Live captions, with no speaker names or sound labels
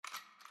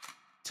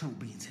Two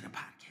Beans in a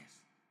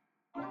Podcast.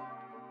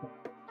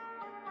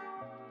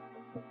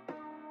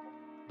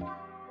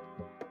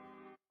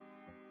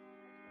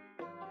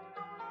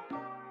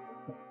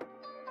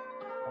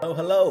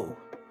 Hello.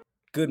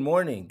 Good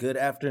morning, good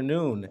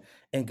afternoon,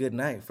 and good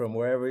night from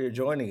wherever you're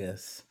joining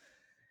us.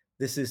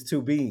 This is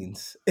Two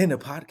Beans in a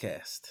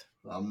Podcast.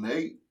 I'm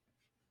Nate.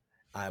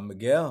 I'm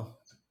Miguel.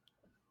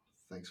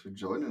 Thanks for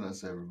joining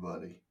us,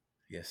 everybody.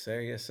 Yes,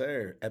 sir. Yes,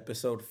 sir.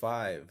 Episode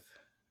 5,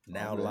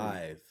 now Already.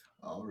 live.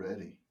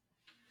 Already.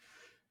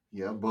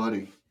 Yeah,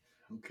 buddy.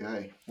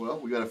 Okay. Well,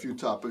 we got a few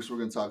topics we're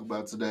going to talk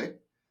about today.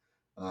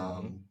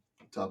 Mhm.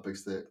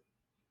 Topics that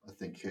I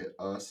think hit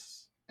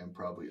us and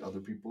probably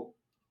other people.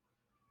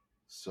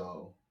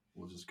 So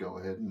we'll just go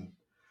ahead and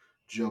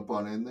jump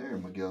on in there.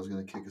 And Miguel's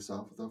going to kick us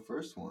off with our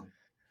first one.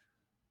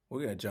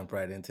 We're going to jump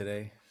right in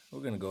today.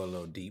 We're going to go a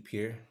little deep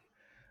here,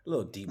 a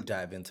little deep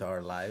dive into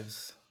our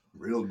lives.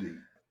 Real deep.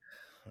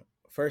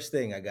 First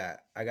thing I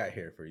got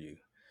here for you.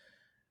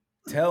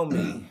 Tell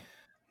me,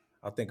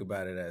 I'll think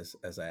about it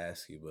as I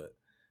ask you, but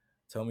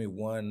tell me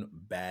one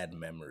bad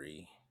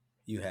memory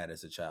you had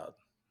as a child.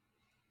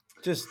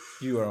 Just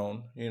your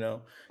own,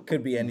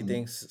 Could be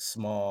anything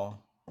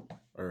small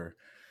or,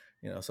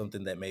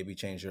 something that maybe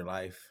changed your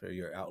life or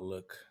your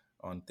outlook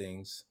on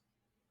things.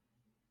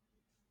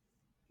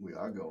 We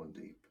are going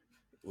deep.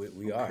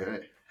 We are.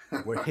 Okay.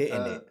 We're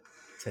hitting it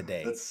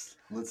today.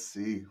 Let's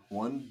see.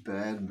 One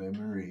bad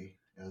memory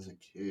as a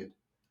kid.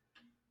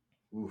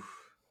 Oof.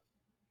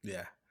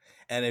 Yeah.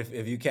 And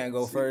if you can't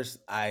go first,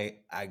 I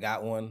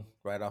got one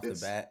right off the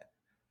It's bat.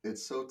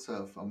 It's so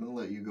tough. I'm gonna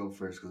let you go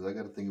first because I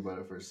got to think about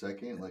it for a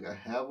second. Like I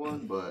have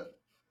one, but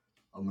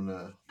I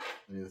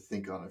need to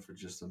think on it for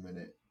just a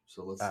minute.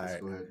 So All let's right.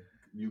 go ahead.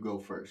 You go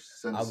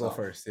first. Send I'll us go off.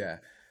 first, yeah.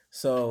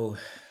 So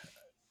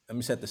let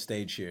me set the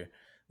stage here.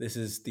 This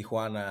is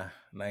Tijuana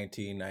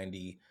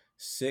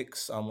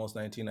 1996, almost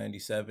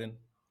 1997.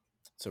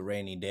 It's a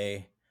rainy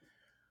day.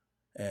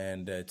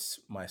 And it's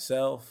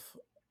myself,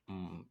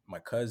 my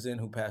cousin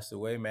who passed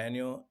away,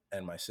 Manuel,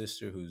 and my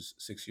sister who's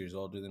 6 years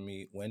older than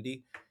me,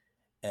 Wendy.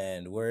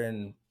 And we're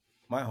in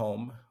my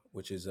home,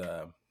 which is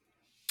a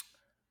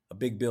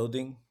big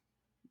building.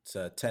 It's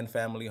a 10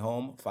 family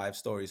home, 5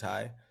 stories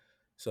high.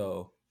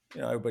 So,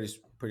 everybody's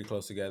pretty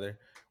close together.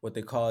 What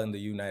they call in the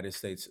United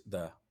States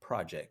the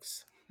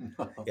projects.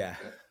 Yeah. Okay.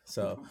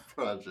 So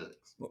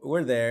Projects.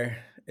 we're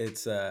there.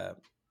 It's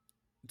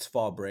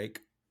fall break,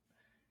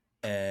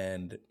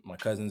 and my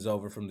cousin's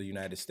over from the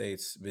United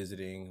States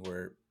visiting.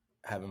 We're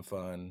having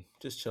fun,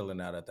 just chilling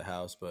out at the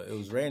house, but it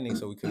was raining,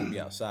 so we couldn't be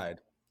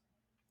outside.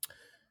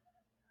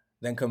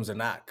 Then comes a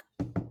knock.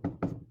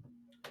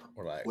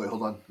 We're like, Wait,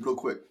 hold on, real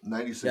quick.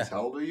 96. yeah,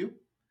 How old are you?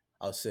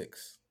 I was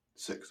 6.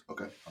 6.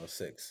 Okay, I was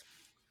 6.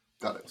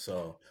 got it.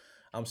 So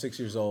I'm 6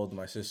 years old.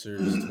 My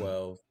sister's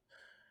 12.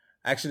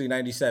 Actually,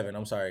 97.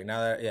 I'm sorry.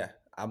 Now that, yeah,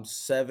 I'm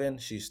 7.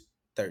 She's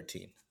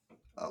 13.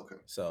 Okay.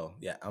 So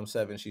yeah, I'm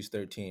 7. She's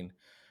 13.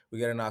 We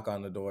get a knock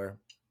on the door,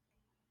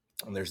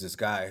 and there's this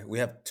guy. We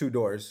have 2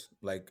 doors.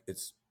 Like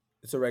it's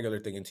a regular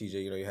thing in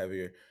TJ. You have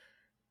your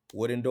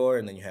wooden door,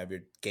 and then you have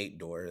your gate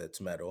door that's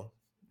metal.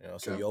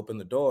 So Okay. you open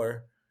the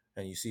door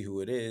and you see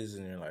who it is,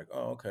 and you're like,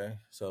 oh, okay.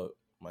 So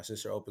my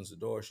sister opens the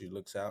door. She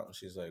looks out and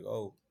she's like,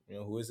 oh,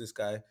 who is this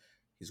guy?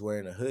 He's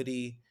wearing a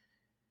hoodie.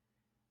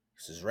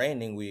 It's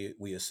raining.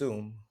 We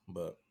assume,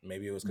 but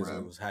maybe it was because he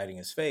Right. was hiding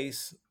his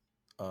face.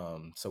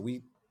 So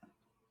we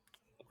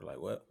were like,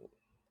 what?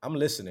 I'm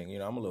listening.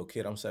 I'm a little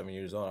kid. I'm 7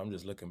 years old. I'm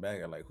just looking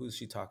back at like, who's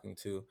she talking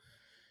to?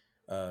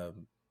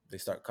 They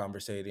start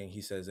conversating.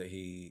 He says that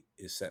he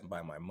is sent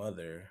by my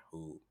mother,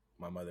 who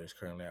my mother is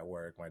currently at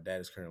work. My dad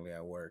is currently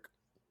at work.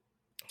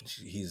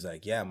 He's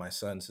like, yeah, my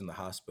son's in the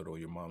hospital.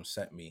 Your mom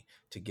sent me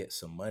to get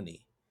some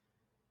money.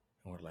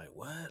 And we're like,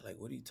 what? Like,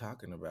 what are you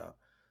talking about?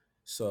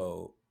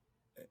 So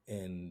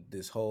in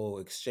this whole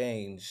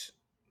exchange,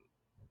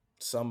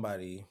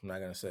 somebody, I'm not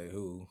going to say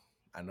who,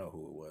 I know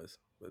who it was,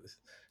 but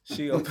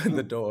she opened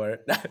the door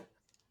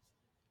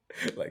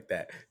like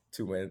that.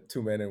 Two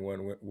men and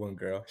one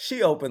girl.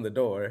 She opened the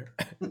door.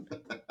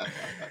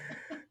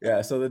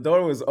 Yeah, so the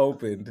door was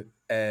opened,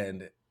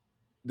 and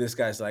this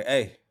guy's like,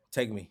 "Hey,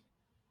 take me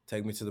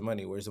to the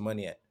money. Where's the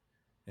money at?"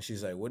 And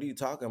she's like, "What are you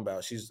talking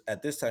about?" She's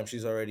at this time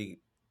she's already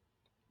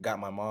got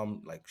my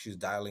mom, like she's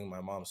dialing my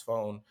mom's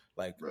phone,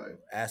 like Right.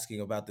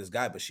 asking about this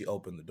guy, but she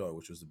opened the door,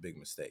 which was a big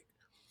mistake.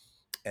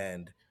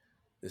 And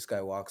this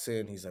guy walks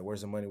in. He's like,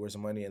 "Where's the money? Where's the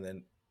money?" And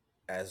then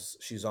as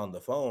she's on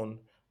the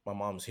phone, my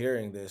mom's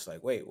hearing this,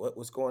 like, "Wait,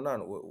 what's going on?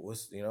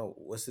 What's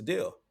the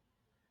deal?"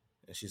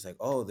 And she's like,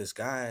 "Oh, this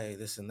guy,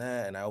 this and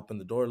that." And I opened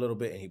the door a little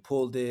bit, and he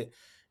pulled it.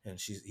 And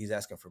he's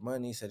asking for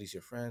money. He said he's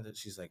your friend. And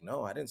she's like,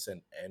 "No, I didn't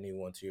send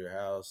anyone to your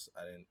house.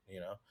 I didn't,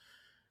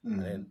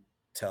 I didn't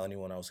tell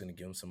anyone I was going to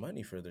give them some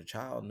money for their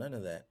child. None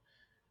of that.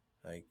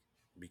 Like,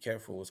 be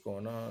careful what's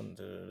going on."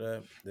 Da, da,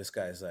 da. This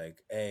guy's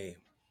like, "Hey,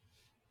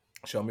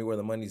 show me where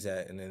the money's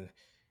at." And then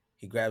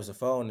he grabs the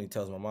phone and he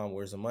tells my mom,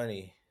 "Where's the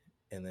money?"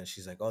 And then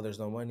she's like, "Oh, there's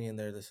no money in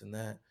there, this and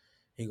that."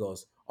 He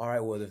goes, "All right,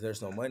 well, if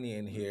there's no money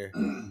in here,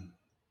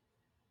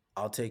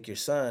 I'll take your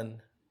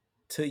son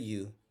to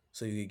you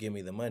so you could give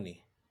me the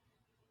money.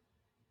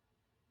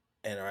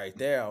 And right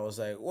there, I was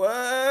like,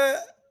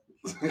 what?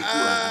 You're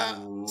like,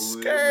 wait a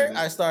Skirt. minute.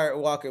 I started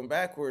walking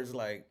backwards,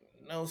 like,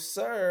 no,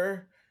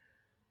 sir.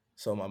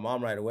 So my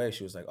mom right away,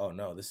 she was like, oh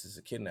no, this is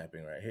a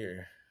kidnapping right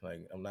here. Like,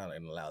 I'm not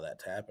gonna allow that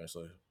to happen.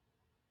 So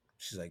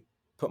she's like,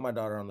 put my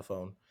daughter on the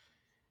phone.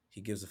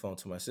 He gives the phone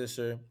to my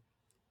sister,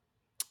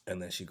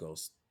 and then she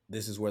goes,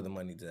 this is where the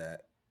money's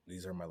at.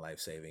 These are my life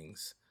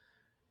savings.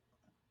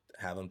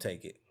 Have them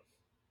take it.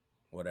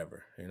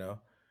 Whatever, you know?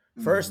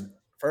 First, Hmm.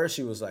 first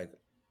she was like,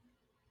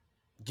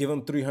 give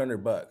him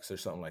 $300 or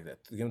something like that.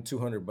 Give him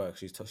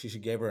 $200. She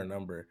gave her a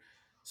number.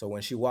 So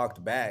when she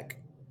walked back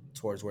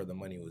towards where the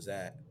money was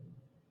at,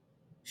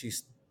 she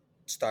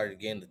started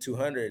getting the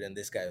 200, and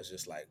this guy was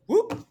just like,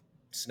 whoop,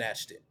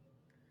 snatched it.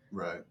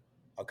 Right.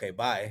 Okay,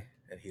 bye,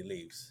 and he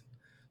leaves.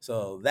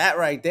 So that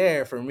right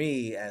there for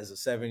me as a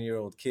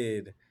 7-year-old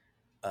kid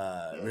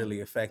Yeah.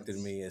 really affected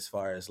That's me as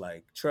far as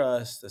like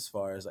trust, as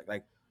far as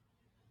like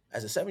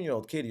as a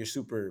 7-year-old kid, you're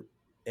super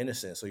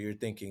innocent, so you're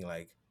thinking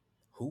like,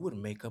 who would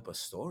make up a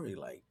story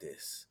like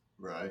this?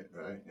 right.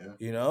 Right. Yeah.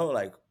 You know,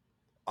 like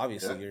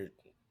obviously Yeah. you're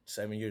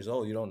 7 years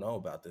old, you don't know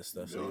about this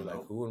stuff, You so you're don't like,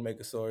 know. who would make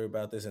a story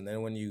about this? And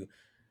then when you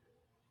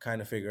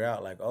kind of figure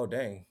out like, oh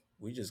dang,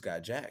 we just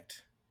got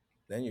jacked,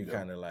 then you're Yep.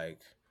 kind of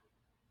like,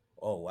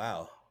 oh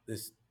wow,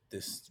 this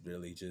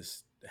really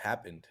just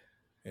happened,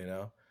 you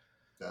know.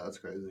 Yeah, that's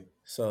crazy.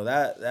 So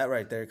that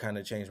right there kind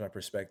of changed my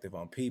perspective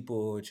on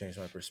people. It changed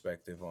my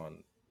perspective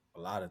on a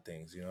lot of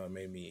things. You know, it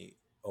made me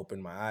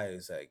open my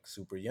eyes like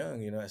super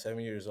young. You know, at 7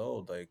 years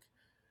old, like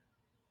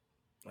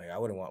I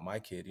wouldn't want my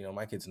kid. You know,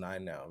 my kid's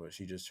 9 now, but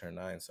she just turned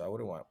 9, so I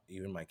wouldn't want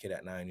even my kid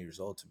at 9 years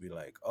old to be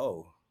like,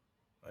 oh,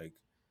 like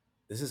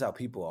this is how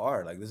people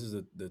are. Like this is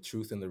the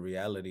truth and the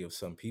reality of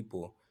some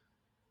people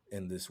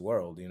in this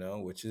world. You know,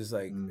 which is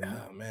like, Hmm.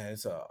 oh man,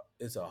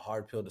 it's a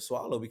hard pill to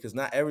swallow because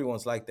not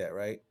everyone's like that,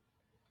 right?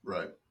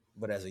 Right.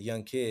 But as a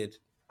young kid,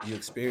 you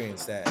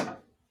experience that.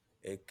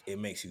 It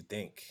makes you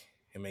think.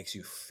 It makes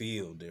you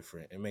feel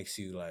different. It makes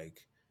you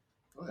like,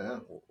 Oh yeah.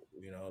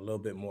 a little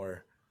bit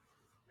more,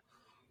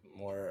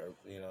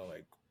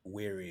 like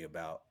weary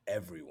about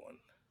everyone.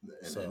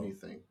 And So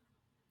anything.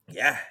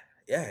 yeah,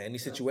 yeah. Any Yeah.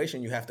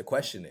 situation you have to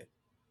question it.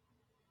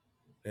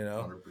 You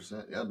know.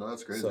 100%. Yeah. No,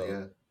 that's crazy. So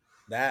Yeah.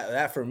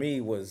 that for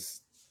me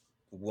was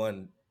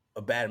one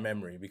a bad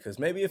memory because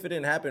maybe if it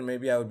didn't happen,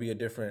 maybe I would be a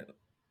different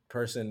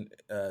person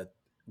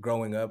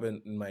growing up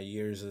in my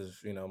years of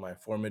my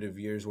formative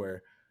years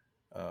where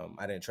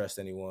I didn't trust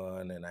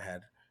anyone, and I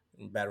had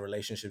bad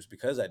relationships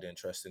because I didn't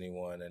trust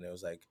anyone, and it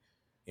was like,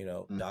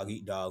 dog Hmm.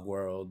 eat dog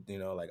world.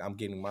 Like I'm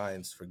getting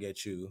mines,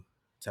 forget you,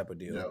 type of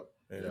deal. Yep.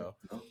 You Yep. know,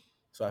 No.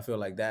 so I feel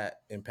like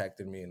that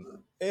impacted me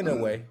in a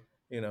way,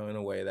 in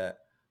a way that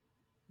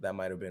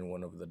might have been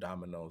one of the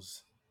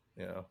dominoes.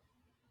 You know,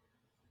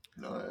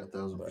 No, a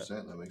thousand but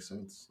percent. That makes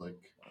sense.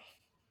 Like,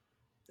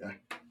 yeah.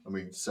 I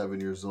mean, 7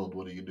 years old.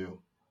 What do you do?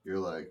 You're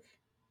like,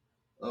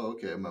 oh,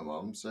 okay. My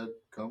mom said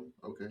come.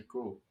 Okay,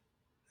 cool.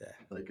 yeah,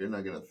 Like, you're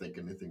not gonna think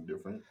anything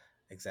different.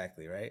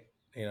 exactly right.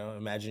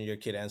 Imagine your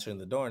kid answering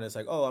the door and it's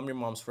like, oh, I'm your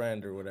mom's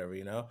friend or whatever,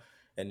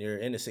 and you're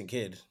an innocent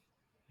kid.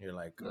 You're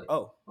like, You're like,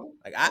 oh, oh,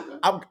 like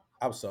okay.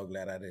 I'm so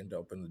glad I didn't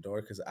open the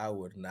door because I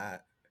would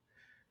not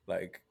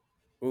like,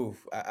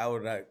 oof, I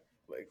would not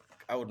like,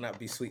 I would not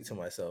be sweet to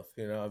myself.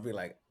 I'd be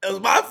like, it was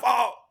my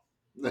fault.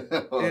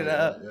 Oh You yeah,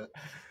 know. yeah,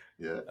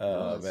 yeah. No,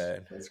 Oh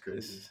man, that's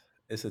crazy.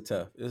 it's a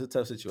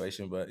tough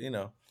situation, but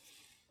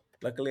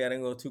luckily I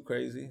didn't go too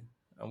crazy.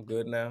 I'm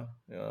good now.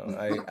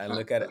 I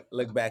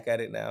look back at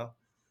it now,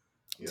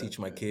 Yeah, teach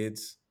my yeah.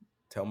 kids,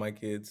 tell my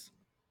kids,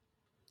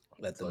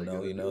 let That's all them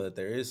you know, gotta do. that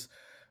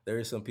there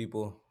is some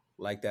people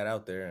like that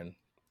out there, and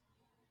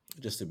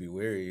just to be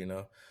wary,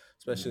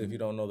 especially if Hmm. you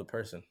don't know the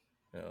person.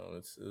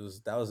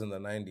 That was in the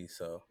 '90s,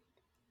 so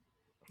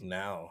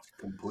now It's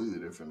completely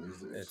different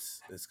these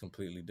days. it's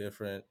completely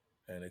different,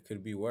 and it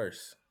could be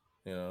worse.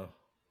 You know,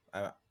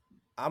 I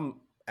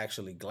I'm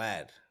actually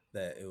glad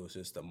that it was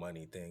just a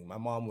money thing. My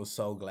mom was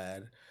so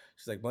glad.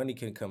 She's like, money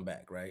can come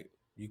back, right?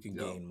 You can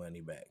Yo, gain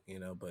money back,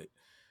 but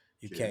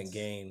you can't kids.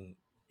 gain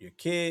your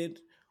kid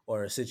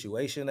or a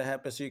situation that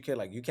happens to your kid.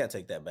 Like you can't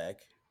take that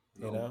back,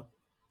 you No, know.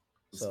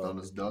 what's done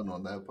So is done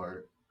on that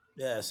part.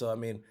 yeah, so I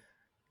mean,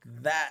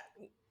 that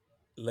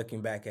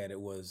looking back at it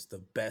was the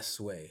best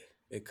way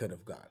it could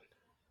have gone,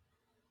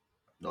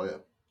 Oh yeah,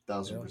 you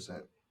thousand know.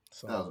 percent,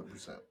 So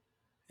 1000%.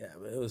 yeah,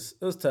 but it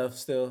was tough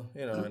still,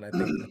 and I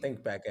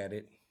think back at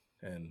it,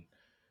 and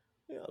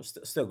I'm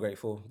still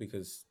grateful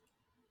because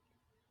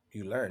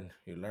you learn,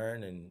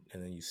 and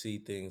then you see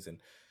things, and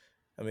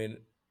I mean,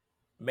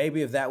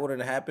 maybe if that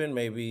wouldn't have happened,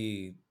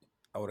 maybe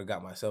I would have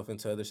got myself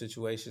into other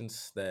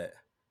situations that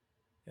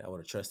I would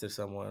have trusted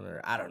someone,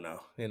 or I don't know.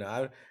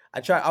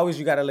 I try always.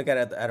 You got to look at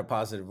it at a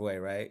positive way,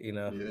 right?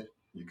 Yeah,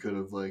 you could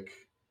have like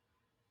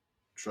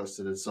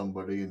trusted in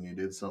somebody and you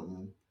did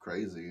something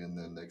crazy, and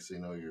then next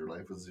thing you know, your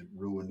life was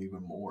ruined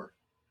even more,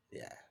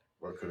 Yeah,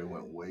 or it could have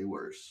went way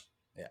worse.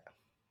 yeah.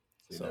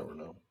 So you So never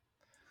know.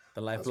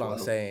 the That's lifelong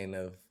wild. saying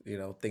of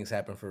things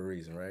happen for a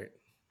reason, right?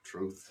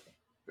 Truth.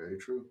 Very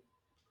true.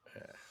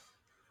 Yeah.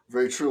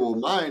 Very true. Well,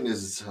 mine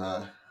is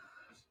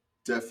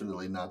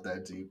definitely not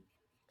that deep.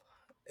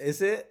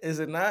 Is it? Is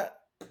it not?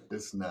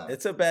 It's not.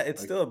 It's a bad.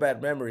 It's Like still a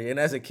bad memory. And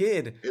as a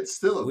kid, it's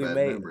still a we bad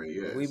may memory.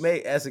 we Yes.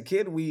 may as a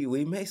kid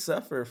we may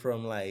suffer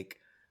from like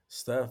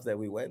stuff that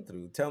we went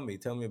through. Tell me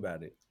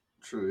about it.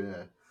 True.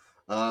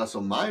 Yeah.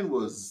 So mine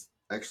was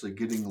actually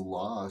getting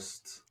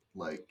lost,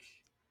 like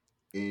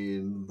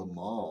in the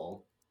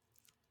mall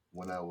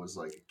when I was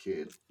like a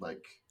kid,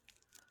 like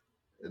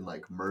in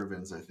like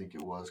Mervin's, I think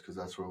it was, because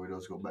that's where we'd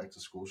always go back to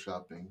school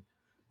shopping.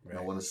 And I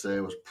Right. want to say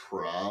it was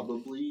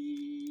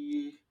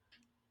probably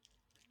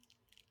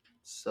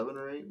 7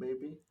 or 8,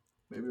 maybe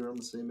around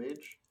the same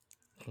age.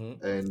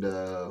 Mhm.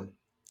 And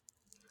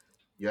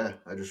yeah,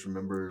 I just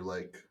remember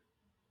like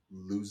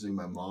losing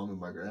my mom and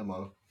my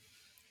grandma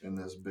in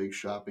this big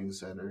shopping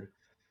center,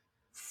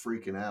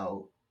 freaking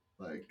out,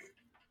 like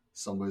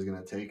somebody's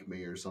gonna take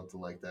me or something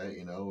like that,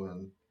 you know.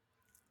 And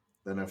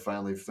then I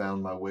finally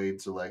found my way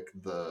to like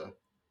the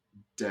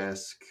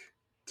desk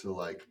to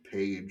like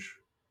page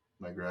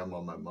my grandma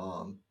and my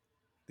mom.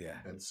 Yeah.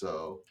 And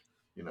so,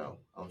 you know,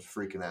 I was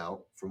freaking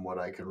out from what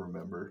I can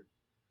remember.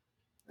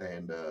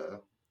 And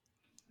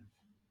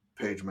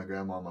page my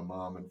grandma and my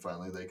mom, and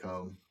finally they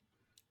come,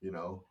 you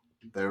know,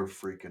 they're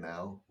freaking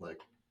out. Like,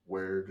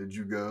 where did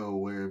you go?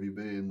 Where have you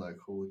been? Like,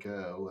 holy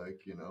cow,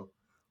 like, you know,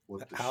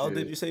 what the How old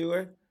did shit? you say you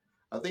were?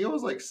 I think I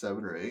was like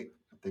 7 or 8.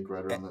 I think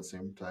right around A- that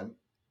same time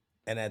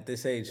And at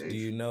this age, age.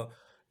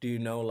 do you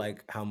know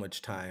like how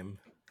much time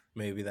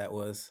maybe that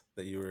was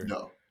that you were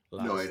No, no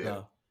lost? idea.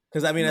 No.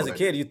 Because I mean, as No a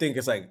idea. kid, you think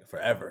it's like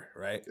forever,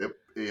 right?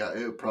 Yeah,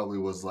 it probably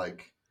was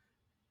like,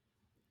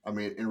 I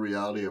mean, in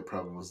reality, it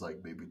probably was like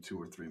maybe 2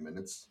 or 3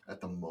 minutes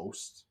at the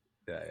most.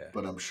 Yeah, yeah.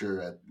 But I'm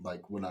sure at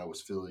like when I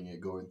was feeling it,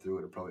 going through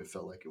it, it probably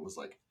felt like it was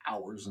like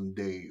hours and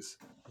days.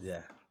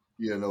 Yeah,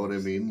 You of know what I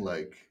course. mean?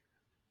 Like,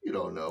 you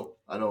don't know.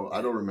 I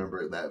Yeah. don't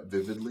remember it that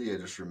vividly. I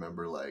just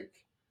remember like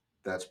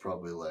that's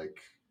probably like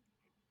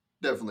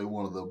definitely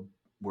one of the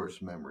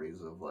worst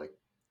memories of like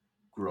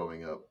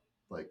growing up,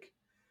 like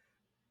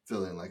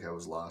feeling like I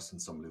was lost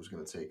and somebody was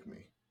gonna take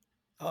me.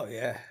 Oh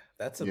yeah,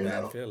 that's a You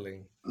bad know?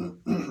 feeling.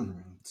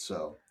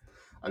 So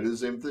I do the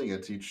same thing. I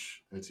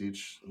teach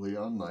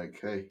Leon like,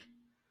 hey,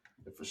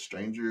 if a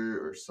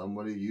stranger or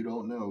somebody you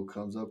don't know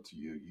comes up to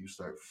you, you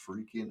start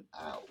freaking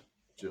out.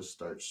 Just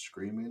start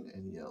screaming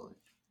and yelling.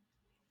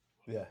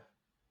 Yeah.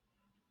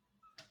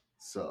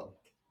 So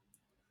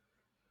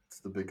it's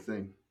the big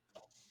thing.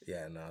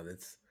 Yeah, no,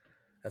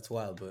 that's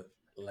wild. But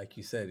like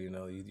you said,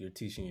 you're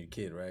teaching your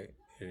kid, right?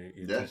 You're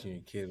Yeah, teaching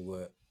your kid you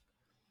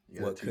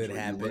gotta what teach could what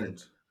you happen.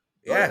 learned.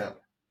 Oh Yeah. yeah,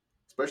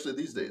 especially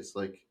these days.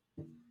 Like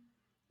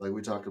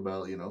we talked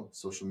about, you know,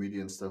 social media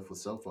and stuff with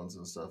cell phones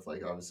and stuff.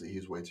 Like obviously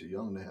he's way too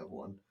young to have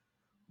one,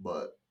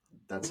 but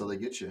that's how they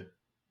get you.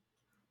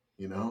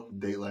 You know,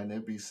 Dateline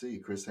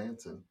NBC, Chris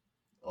Hansen,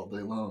 all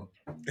day long.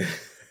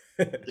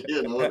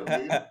 You know what I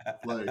mean?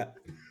 Like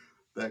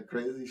that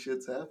crazy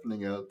shit's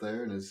happening out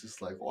there, and it's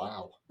just like,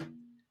 wow,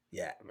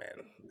 Yeah,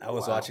 man. wow. I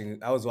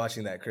was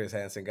watching that Chris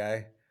Hansen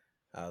guy.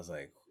 I was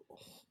like,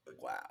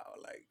 wow,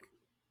 like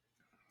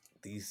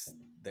these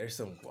there's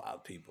some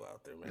wild people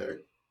out there, man. They're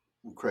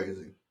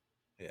crazy,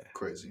 Yeah.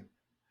 crazy.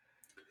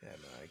 Yeah,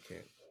 no,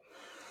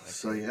 I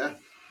So yeah.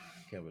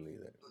 can't believe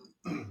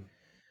that.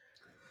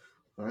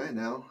 All right,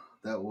 now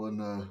that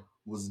one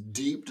was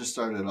deep to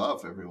start it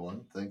off.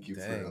 Everyone, thank you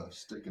for Dang.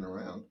 sticking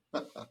around.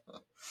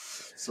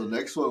 So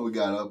next one we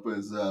got up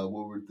is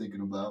what we're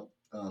thinking about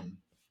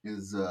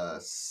is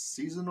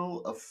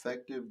seasonal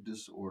affective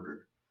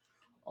disorder,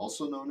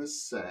 also known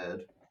as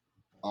SAD,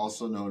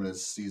 also known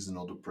as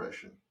seasonal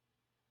depression.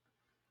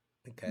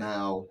 Okay.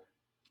 Now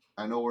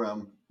I know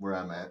where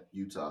I'm at,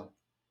 Utah.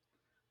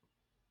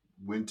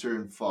 Winter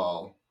and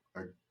fall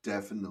are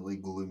definitely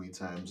gloomy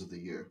times of the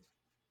year.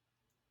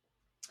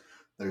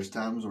 There's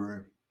times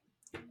where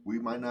we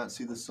might not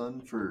see the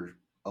sun for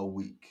a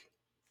week,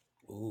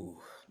 Ooh.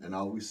 and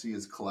all we see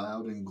is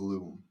cloud and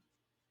gloom.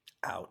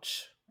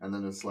 Ouch. And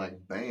then it's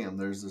like, bam,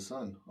 there's the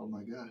sun. Oh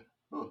my God.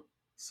 Oh,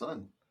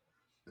 sun.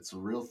 It's a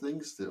real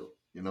thing still.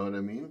 You know what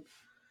I mean?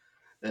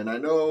 And I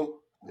know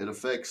it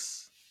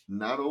affects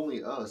not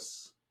only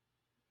us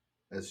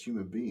as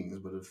human beings,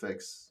 but it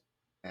affects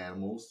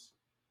animals.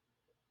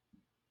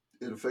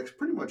 It affects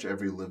pretty much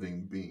every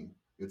living being,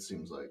 it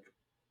seems like.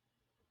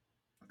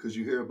 Because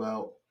you hear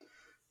about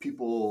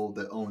people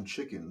that own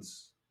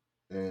chickens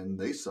and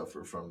they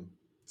suffer from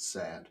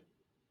sad.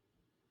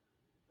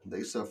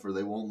 They suffer,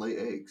 they won't lay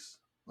eggs.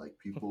 Like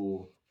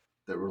people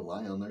that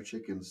rely on their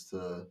chickens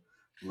to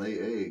lay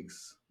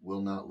eggs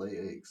will not lay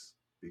eggs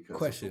because of the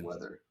Question.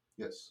 weather.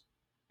 Yes.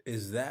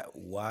 Is that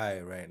why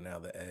right now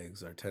the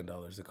eggs are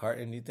 $10 a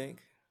carton, you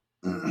think?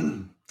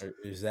 Or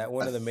is that I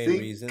one of the main think,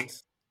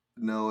 reasons?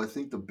 no, I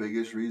think the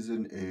biggest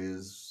reason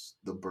is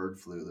the bird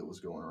flu that was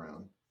going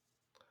around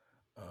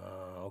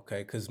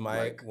Okay, because my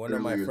like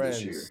earlier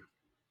this year.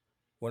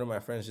 one of my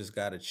friends just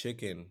got a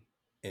chicken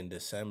in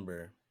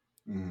December,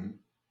 Hmm.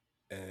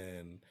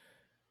 and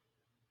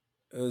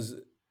it was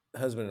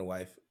husband and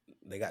wife.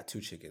 they got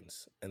two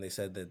chickens, and they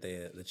said that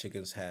the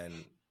chickens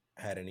hadn't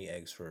had any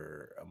eggs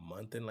for a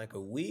month and like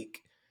a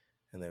week,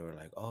 and they were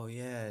like, "Oh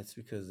yeah, it's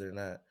because they're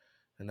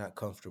not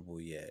comfortable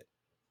yet."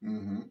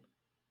 Mm-hmm.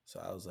 So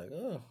I was like,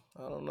 "Oh,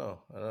 I don't know."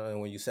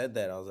 And when you said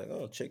that, I was like,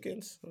 "Oh,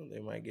 chickens, oh, they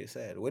might get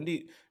sad." When do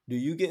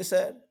you get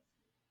sad,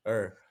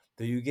 or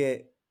do you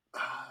get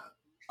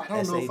I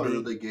don't know if I SAD?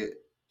 really get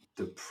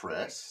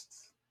depressed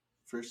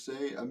per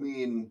se. I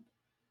mean,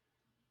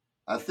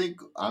 I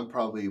think I'm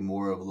probably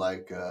more of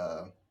like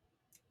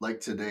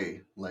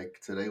today. Like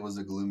today was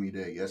a gloomy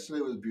day.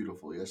 Yesterday was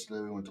beautiful.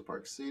 Yesterday we went to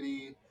Park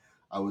City.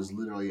 I was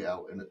literally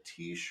out in a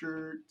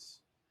t-shirt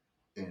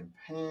and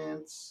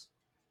pants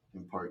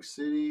in Park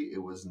City. It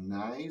was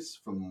nice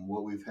from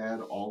what we've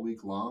had all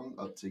week long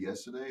up to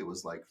yesterday. It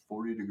was like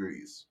 40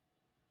 degrees.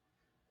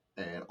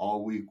 And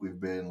all week we've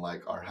been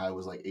like our high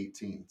was like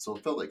 18. So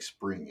it felt like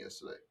spring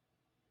yesterday.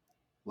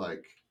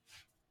 Like,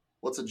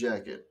 what's a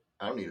jacket?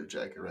 I don't need a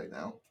jacket right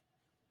now.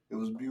 It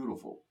was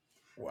beautiful.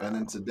 And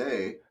then Wow.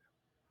 today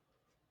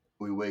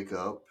we wake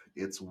up,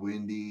 it's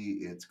windy,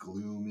 it's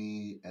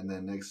gloomy, and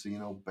then next thing you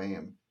know,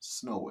 bam,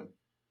 snowing.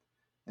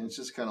 And it's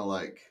just kind of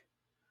like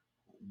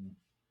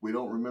we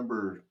don't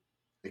remember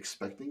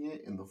expecting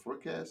it in the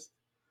forecast.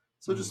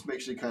 So it Mm, just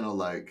makes you kind of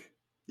like,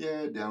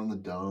 yeah, down in the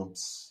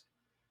dumps,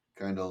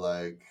 kind of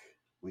like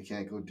we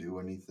can't go do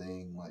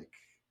anything, like,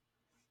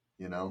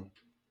 you know?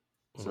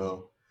 mm,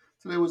 So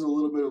today was a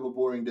little bit of a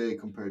boring day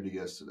compared to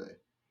yesterday.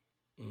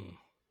 mm.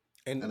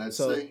 And And I'd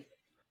so, say,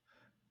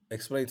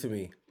 explain to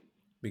me,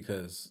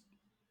 because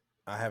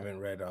I haven't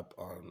read up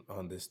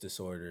on this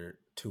disorder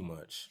too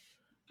much,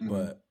 mhm,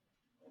 but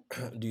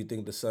do you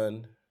think the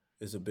sun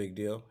is a big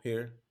deal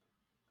here,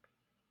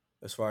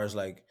 as far as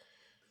like,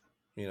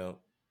 you know,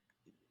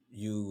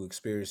 you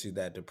experiencing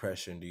that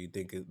depression? Do you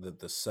think that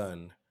the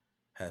sun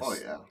oh,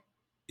 has, yeah,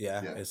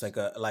 yeah, it's yes.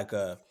 like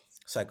a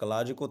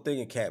psychological thing?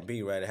 It can't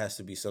be, right? It has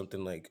to be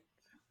something like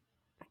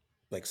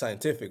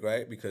scientific,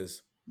 right?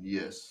 Because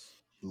Yes.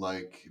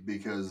 Like,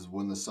 because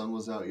when the sun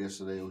was out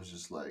yesterday, it was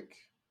just like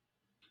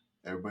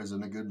everybody's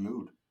in a good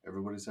mood.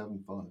 Everybody's having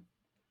fun.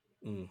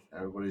 mm,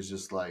 Everybody's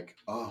just like,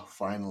 oh,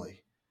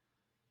 finally,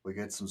 we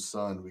get some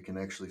sun. We can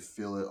actually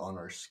feel it on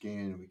our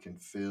skin. We can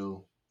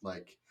feel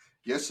like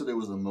yesterday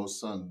was the most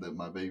sun that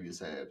my baby's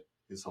had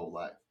his whole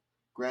life.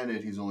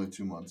 Granted, he's only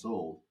 2 months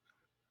old,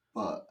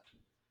 but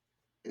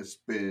it's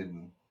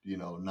been,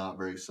 not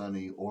very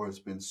sunny or it's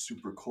been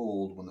super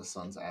cold when the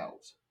sun's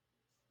out.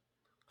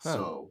 huh,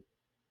 So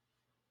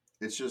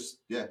it's just,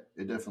 yeah,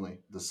 it definitely,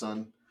 the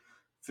sun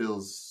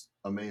feels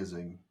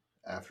amazing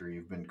after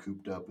you've been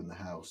cooped up in the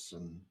house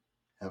and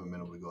haven't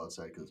been able to go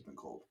outside because it's been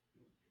cold.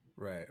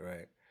 right,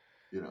 right.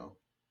 You know.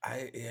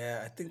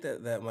 I think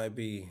that that might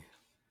be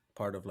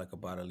part of like a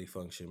bodily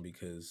function,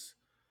 because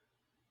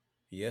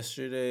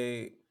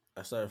yesterday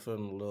I started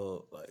feeling a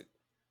little like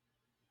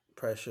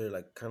pressure,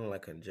 like kind of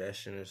like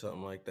congestion or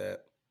something like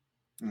that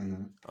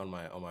Hmm. on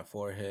my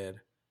forehead,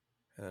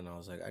 and then I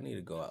was like, I need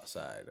to go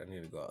outside. I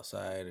need to go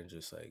outside and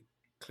just like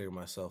clear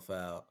myself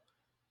out.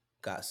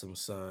 Got some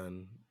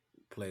sun,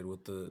 played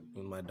with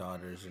my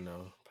daughters,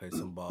 played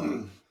some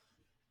ball,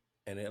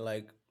 and it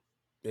like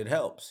it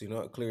helps,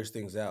 it clears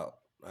things out.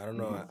 I don't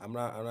know. Hmm. I'm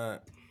not.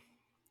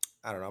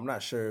 I don't know. I'm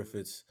not sure if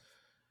it's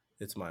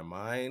my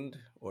mind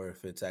or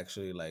if it's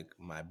actually like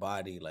my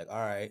body. Like,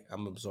 all right,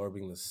 I'm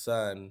absorbing the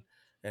sun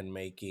and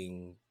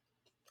making,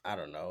 I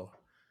don't know,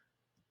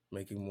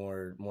 making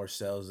more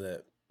cells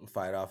that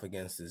fight off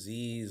against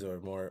disease, or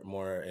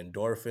more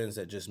endorphins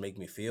that just make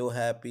me feel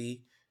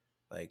happy.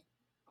 Like,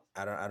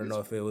 I don't It's know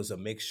if it was a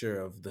mixture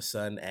of the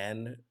sun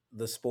and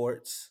the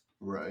sports,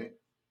 right.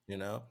 you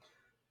know?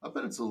 I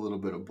bet it's a little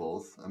bit of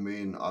both. I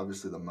mean,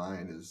 obviously the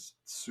mind is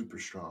super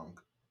strong,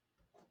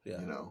 Yeah.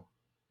 you know,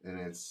 and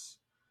it's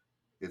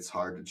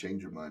hard to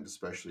change your mind,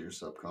 especially your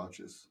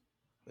subconscious.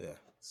 Yeah.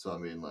 So I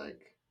mean,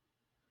 like,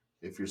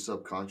 if your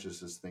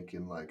subconscious is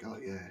thinking like, oh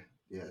yeah,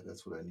 yeah,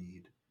 that's what I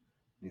need.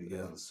 Need to get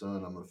Yeah. out in the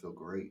sun. I'm gonna feel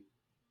great.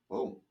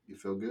 Boom, you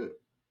feel good.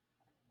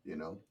 You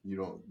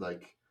don't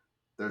like.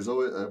 I've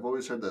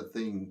always heard that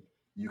thing.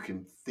 You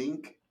can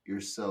think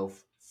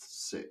yourself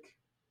sick,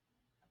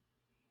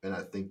 and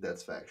I think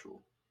that's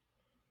factual.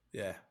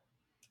 Yeah.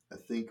 I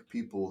think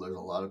there's a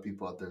lot of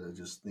people out there that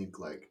just think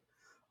like,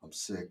 I'm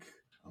sick.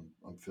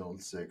 I'm feeling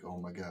sick. Oh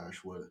my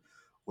gosh,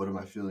 what am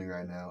I feeling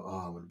right now? Oh,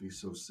 I'm gonna be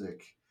so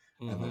sick,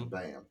 and then Mhm.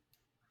 bam,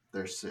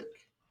 they're sick.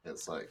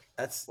 It's like,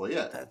 That's well,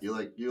 yeah, that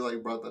you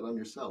brought that on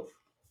yourself,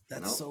 you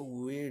that's know? so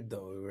weird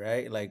though,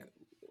 right? Like,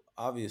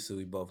 obviously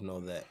we both know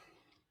that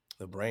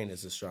the brain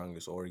is the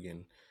strongest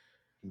organ,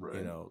 you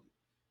Right. know,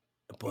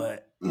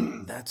 but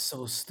that's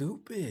so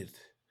stupid.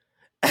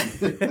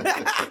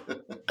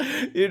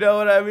 You know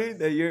what I mean?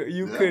 That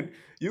Yeah.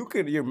 you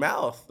could your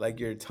mouth, like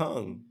your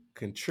tongue,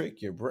 can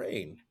trick your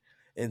brain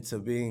into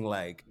being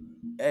like,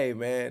 hey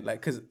man,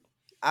 like, cause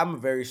I'm a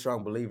very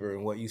strong believer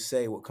in what you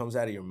say, what comes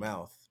out of your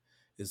mouth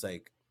is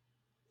like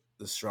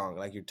the strong,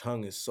 like your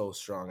tongue is so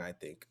strong.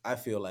 I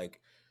feel like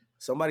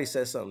somebody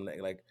says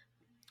something like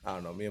I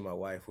don't know, me and my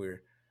wife,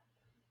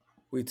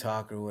 we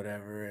talk or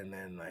whatever, and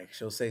then like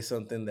she'll say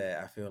something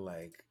that I feel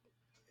like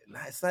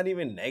it's not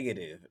even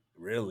negative,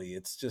 really.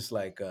 It's just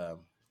like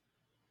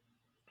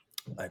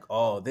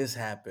oh this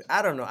happened.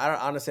 I don't know. I don't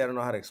honestly I don't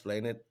know how to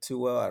explain it too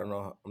well. I don't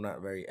know. I'm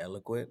not very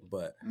eloquent,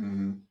 but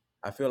Mm-hmm.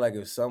 I feel like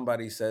if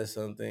somebody says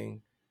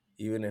something,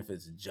 even if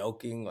it's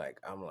joking, like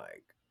I'm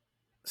like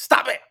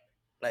stop it,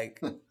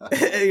 like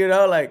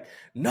like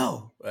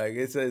no, like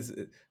it says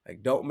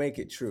like don't make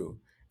it true.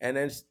 And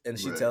then and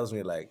she Right. tells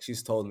me like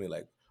she's told me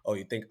like oh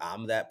you think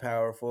I'm that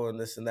powerful and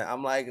this and that.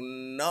 I'm like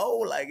no,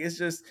 like it's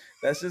just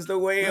that's just the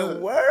way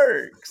it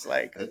works.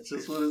 Like That's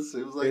just what it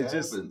seems like it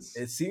just happens.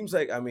 it seems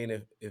like I mean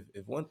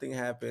if one thing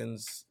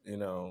happens,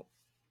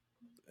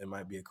 it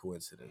might be a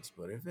coincidence,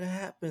 but if it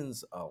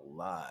happens a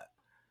lot,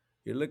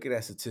 you're looking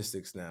at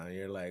statistics now and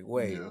you're like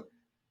wait, Yeah.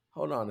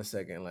 hold on a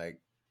second, like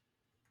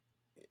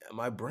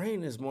my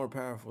brain is more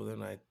powerful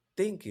than I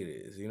think it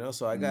is,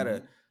 So I gotta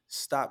Mm-hmm.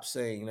 stop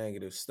saying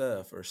negative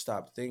stuff or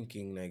stop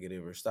thinking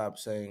negative or stop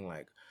saying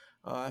like,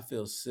 oh, I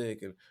feel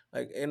sick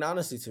and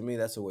honestly to me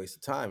that's a waste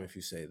of time if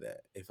you say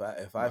that. If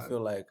I Right. feel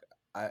like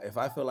if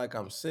I feel like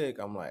I'm sick,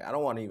 I'm like, I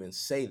don't want to even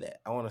say that.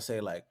 I want to say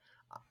like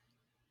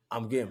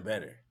I'm getting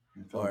better.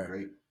 I'm feeling Or,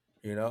 great.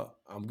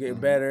 I'm getting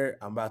Mm-hmm. better,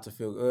 I'm about to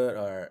feel good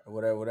or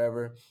whatever,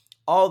 whatever.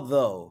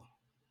 Although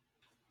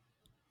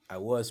I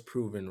was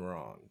proven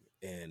wrong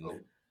in Oh.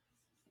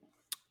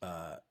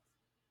 uh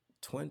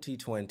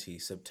 2020,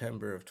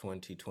 September of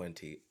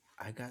 2020,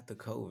 I got the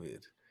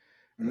COVID.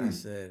 And I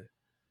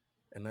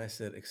Mm.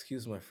 said,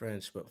 excuse my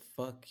French, but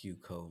fuck you,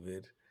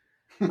 COVID.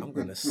 I'm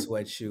gonna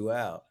sweat you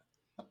out.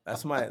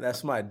 That's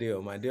my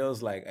deal. My deal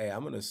is like, hey,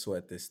 I'm gonna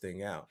sweat this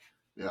thing out.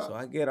 Yeah. So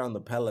I get on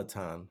the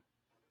Peloton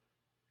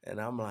and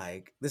I'm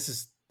like, this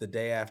is the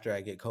day after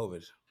I get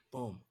COVID.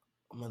 Boom.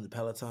 I'm on the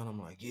Peloton. I'm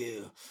like,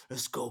 yeah,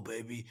 let's go,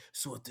 baby.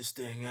 Sweat this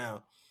thing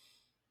out.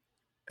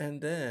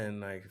 And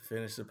then I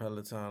finish the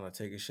Peloton, I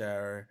take a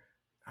shower.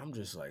 I'm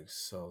just like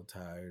so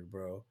tired,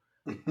 bro.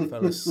 I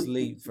fell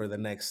asleep for the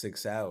next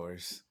 6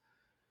 hours.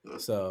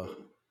 So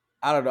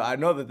I don't know. I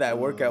know that that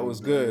workout Oh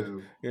was good,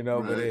 damn.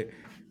 but Right.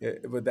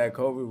 but that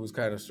COVID was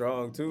kind of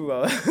strong too.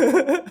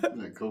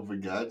 That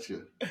COVID got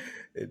you.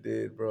 It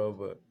did, bro.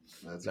 But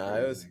That's nah,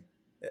 crazy.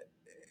 it,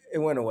 it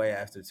went away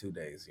after 2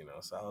 days,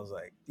 So I was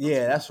like, That's yeah,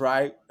 good. that's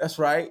right. That's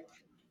right.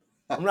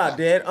 I'm not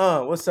dead.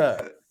 What's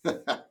up?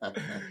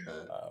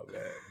 Oh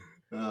man.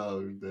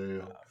 Oh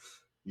damn.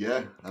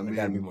 Yeah, I I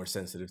gotta be mean, more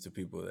sensitive to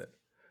people that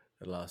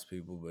lost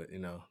people, but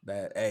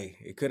that hey,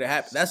 it could have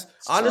happened. That's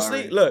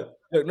honestly, sorry. look,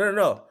 no, no,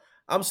 no.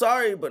 I'm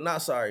sorry, but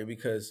not sorry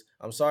because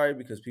I'm sorry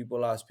because people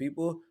lost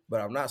people,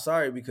 but I'm not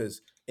sorry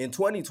because in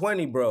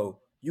 2020, bro,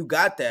 you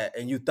got that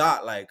and you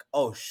thought like,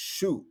 oh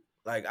shoot,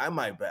 like I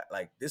might bet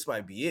like this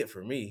might be it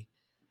for me.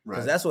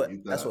 Cause Right. that's what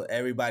You that's thought, what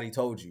everybody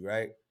told you,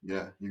 right?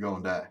 yeah, you're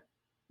gonna die.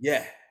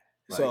 Yeah.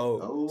 Like, So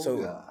oh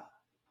so god.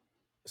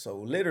 so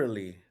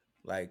literally,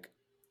 like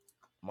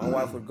my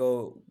wife would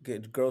go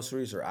get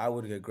groceries or I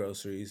would get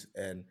groceries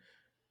and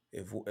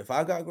if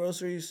I got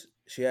groceries,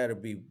 she had to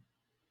be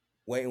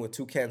waiting with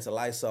 2 cans of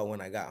Lysol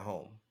when I got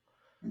home.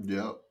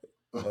 Yep.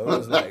 So it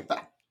was like,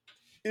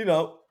 you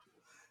know,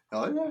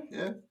 Oh yeah,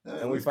 yeah, yeah.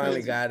 It and we was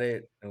finally crazy. got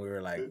it, and we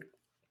were like, It,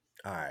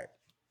 all right,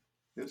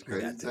 it was we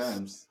got crazy this.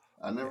 times.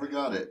 I never Yeah,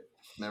 got it.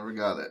 Never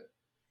got it.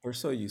 or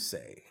so you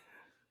say,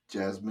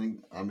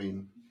 Jasmine. I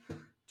mean,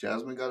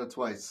 Jasmine got it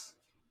twice.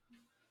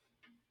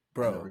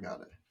 I never bro.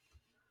 got it.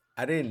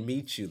 I didn't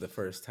meet you the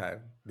first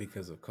time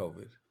because of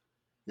COVID.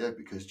 Yeah,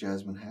 because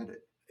Jasmine had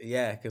it.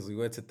 Yeah, because we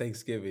went to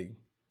Thanksgiving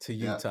to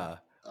Yeah, Utah,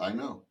 I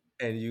know.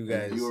 and you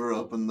And you guys, were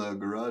up in the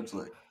garage,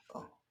 like,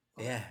 oh,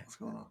 oh, yeah, what's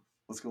going on?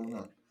 What's going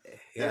on?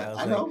 Yeah, yeah. I was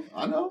I like, know.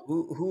 I know.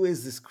 who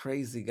is this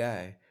crazy guy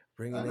I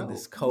bringing in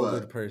this know. COVID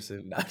But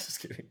person? Not just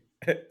kidding.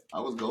 I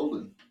was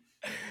golden.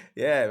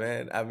 Yeah,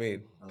 man. I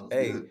mean, I was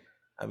hey, good.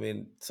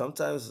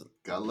 sometimes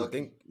Got you lucky.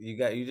 think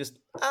you just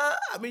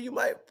I mean you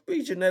might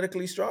be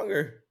genetically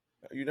stronger.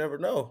 You never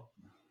know.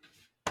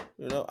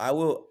 I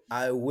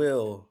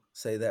will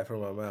say that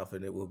from my mouth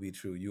and it will be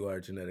true. You are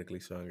genetically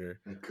stronger.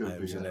 It I could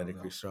am be. I don't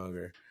genetically know.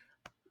 stronger.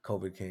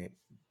 COVID can't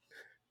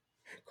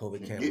COVID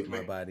Can't can't whip get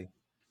my me. body.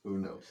 Who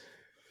knows?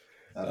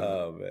 I don't know.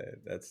 Oh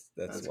man, that's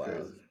That's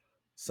wild. crazy.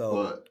 So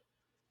But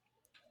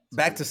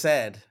back sorry. to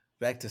sad.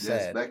 Back to Yes,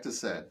 sad. back to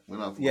sad.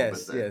 Went off a little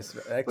bit Yes, there. yes,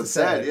 back to But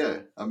sad, sad.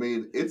 yeah. I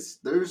mean,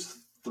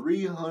 there's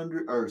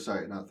 300 or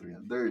sorry, not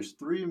 300. There's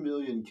 3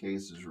 million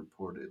cases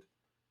reported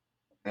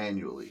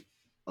annually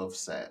of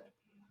sad.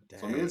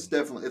 So I mean, Dang. it's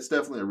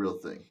definitely a real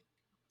thing.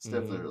 It's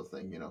definitely a Mm-hmm. real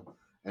thing,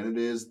 And it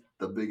is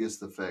the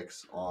biggest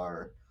effects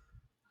are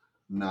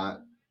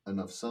not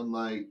enough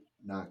sunlight,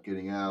 not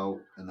getting out,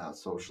 and not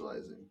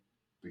socializing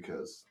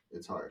because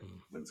it's hard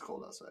when it's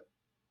cold outside.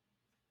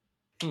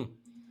 Hmm.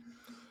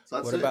 So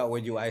that's What it. about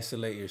when you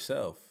isolate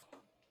yourself?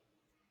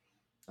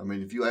 I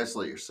mean, if you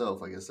isolate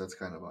yourself, I guess that's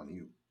kind of on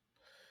you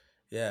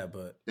Yeah,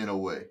 but in a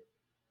way.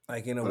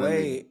 like But I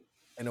mean,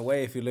 in a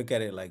way, if you look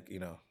at it like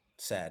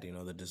sad,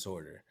 the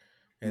disorder,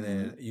 and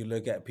then mm-hmm. you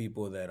look at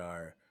people that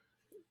are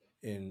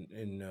in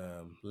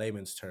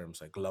layman's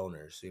terms like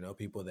loners,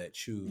 people that Yeah,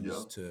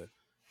 choose to.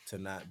 to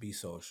not be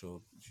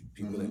social,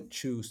 people Mm-hmm. that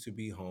choose to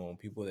be home,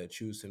 people that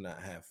choose to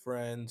not have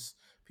friends,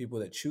 people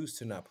that choose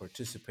to not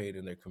participate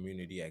in their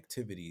community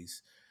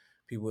activities,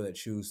 people that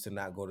choose to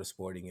not go to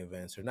sporting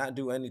events or not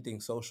do anything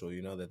social,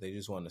 that they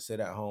just want to sit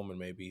at home and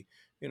maybe,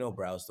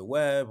 browse the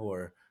web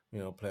or,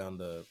 play on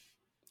the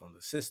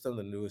system,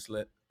 the newest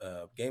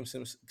game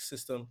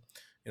system.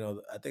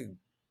 I think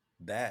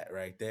that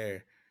right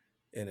there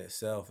in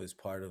itself is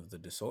part of the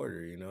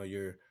disorder.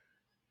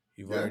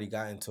 You've Yeah, already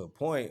gotten to a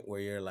point where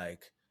you're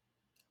like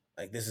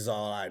this is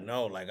all I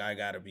know. Like I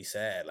gotta be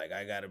sad. Like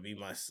I gotta be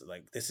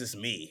like this is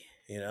me.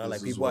 this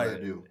Like is people what I are,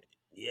 do.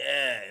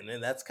 yeah, and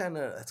then that's kind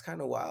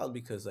of wild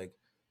because like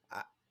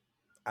I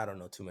I don't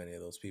know too many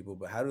of those people,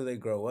 but how do they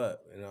grow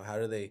up? How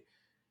do they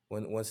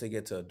once they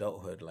get to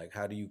adulthood? Like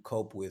how do you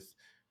cope with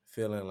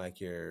feeling like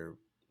you're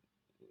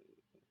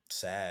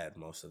sad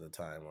most of the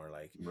time or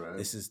like Right,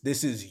 this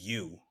is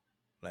you,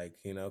 like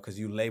because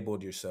you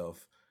labeled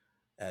yourself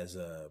as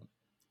a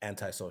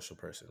antisocial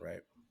person,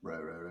 right?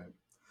 right.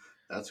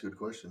 That's a good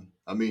question.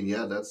 I mean,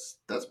 yeah,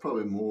 that's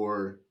probably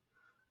more.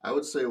 I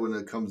would say when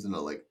it comes into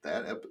like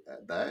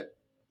that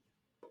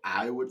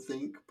I would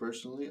think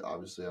personally.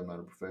 Obviously, I'm not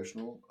a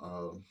professional.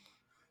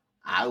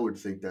 I would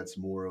think that's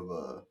more of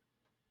a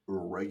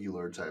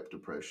regular type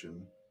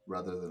depression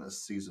rather than a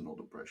seasonal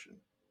depression.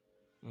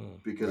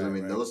 Because I Right,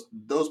 mean, right.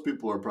 those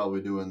people are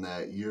probably doing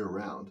that year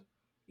round,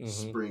 Hmm.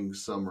 spring,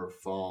 summer,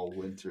 fall,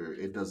 winter.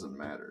 It doesn't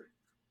matter.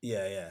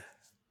 Yeah, yeah.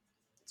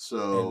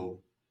 And So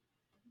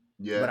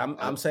but yeah,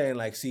 I'm saying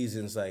like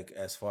seasons, like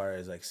as far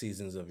as like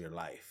seasons of your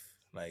life,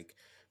 like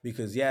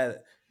because yeah,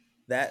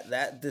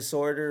 that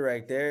disorder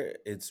right there,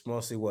 it's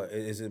mostly what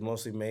is it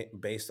mostly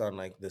based on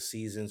like the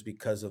seasons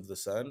because of the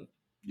sun.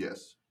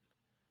 yes.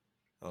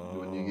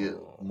 When you get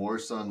Oh, more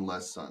sun,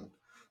 less sun.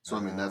 So I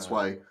mean, ah. that's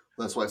why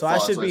So I fall.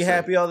 That's should why I be say.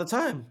 happy all the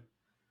time.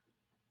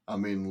 I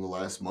mean, the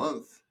last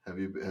month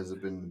has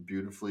it been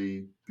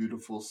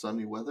beautiful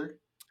sunny weather?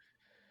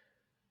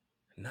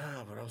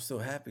 Nah, but I'm still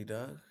happy,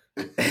 dog.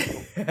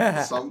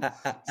 some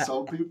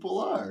some people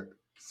are.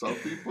 Some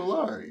people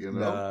are.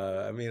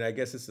 Nah, I mean, I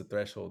guess it's a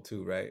threshold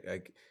too, right?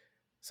 Like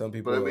some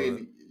But I people,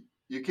 mean,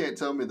 you can't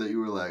tell me that you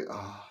were like,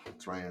 oh,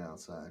 it's raining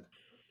outside.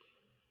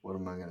 What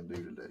am I gonna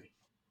do today?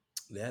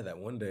 yeah, that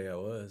one day I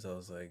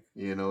was like,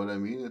 You know what I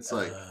mean? It's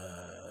like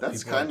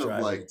that's people are kind of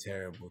driving like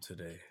terrible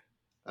today.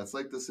 that's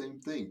like the same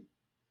thing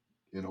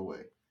in a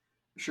way.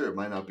 Sure, it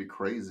might not be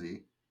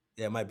crazy,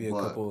 Yeah, it might be a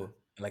but couple,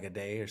 like a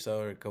day or so,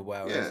 or a couple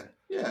hours. yeah,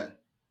 yeah.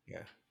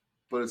 Yeah,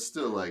 But it's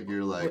still like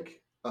you're but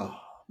like, oh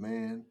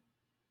man,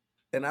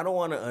 and I don't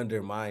want to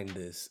undermine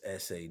this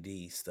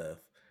SAD stuff,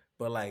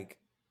 but like,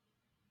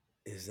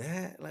 is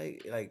that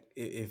like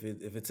if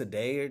it's a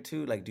day or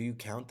two, like, do you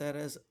count that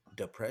as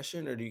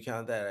depression or do you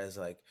count that as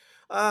like,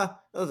 that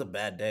was a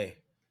bad day?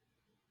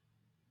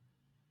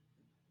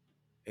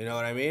 You know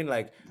what I mean?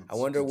 Like, I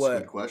wonder that's a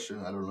good what question.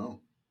 I don't know.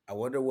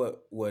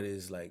 what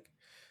is like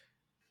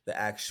the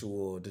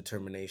actual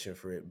determination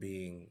for it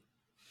being,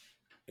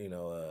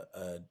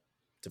 a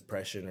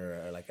depression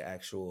or like an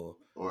actual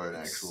Or an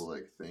like actual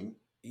like thing,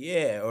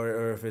 yeah,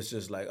 or if it's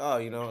just like, oh,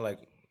 like,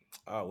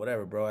 oh,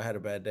 whatever, bro, I had a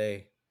bad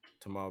day,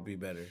 tomorrow will be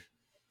better.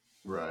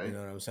 You right? know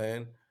what I'm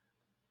saying?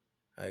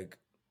 Like,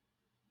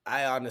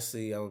 I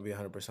honestly, I'm gonna be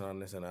 100%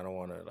 honest, and I don't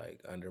want to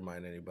like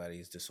undermine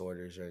anybody's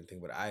disorders or anything,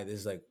 but this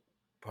is like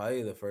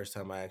probably the first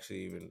time I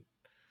actually even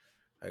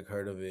like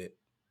heard of it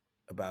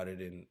about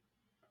it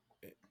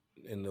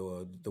in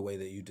the way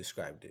that you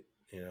described it.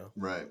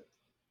 Right,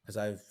 Because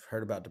I've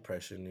heard about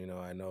depression.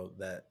 I know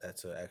that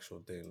that's an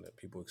actual thing that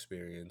people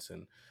experience,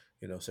 and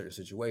certain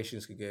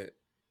situations could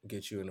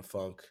get you in a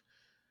funk.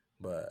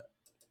 But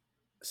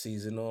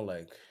seasonal,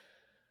 like,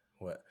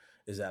 what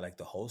is that? Like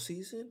the whole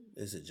season?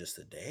 Is it just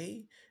a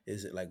day?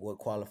 Is it like what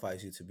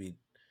qualifies you to be,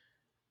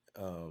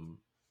 um,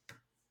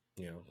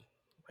 you know,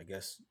 I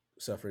guess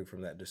suffering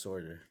from that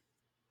disorder?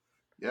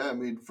 yeah. I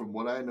mean, from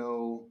what I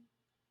know,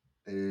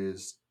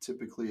 is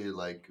typically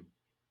like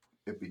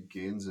it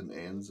begins and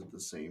ends at the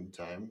same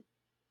time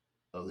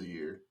of the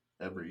year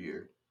every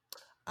year.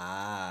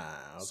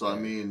 Ah, So I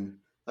okay. mean,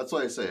 that's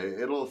why I say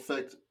it'll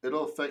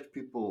affect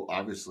people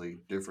obviously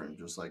different,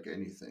 just like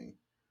anything.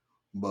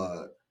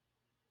 But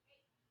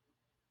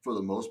for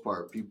the most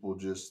part, people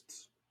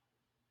just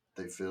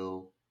they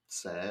feel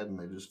sad and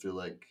they just feel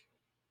like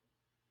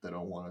they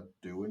don't want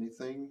to do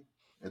anything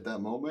at that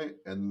moment.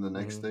 And then the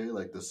next Hmm. day,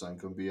 like the sun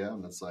can be out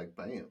and it's like,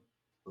 bam,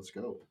 let's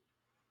go,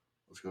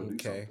 let's go do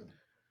Okay. something.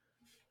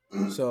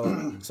 So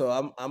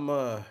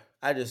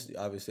I just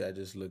obviously I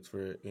just looked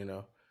for it,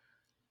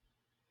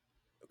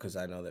 because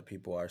I know that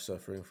people are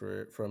suffering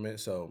from it.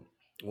 So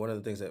one of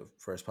the things that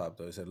first popped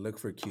up, it said look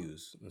for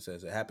cues. It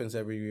says it happens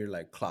every year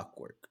like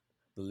clockwork.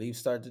 The leaves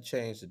start to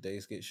change, the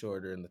days get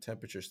shorter, and the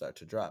temperatures start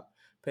to drop.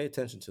 Pay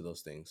attention to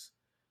those things.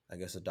 I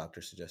guess a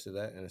doctor suggested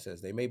that, and it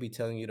says they may be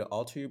telling you to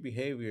alter your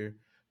behavior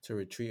to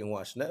retreat and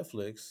watch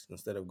Netflix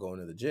instead of going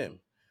to the gym.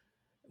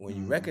 When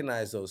you Hmm.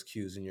 recognize those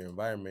cues in your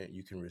environment,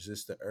 you can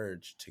resist the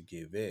urge to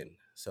give in.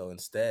 So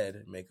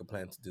instead, make a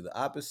plan to do the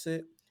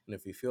opposite. And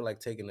if you feel like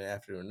taking an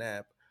afternoon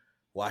nap,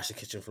 wash the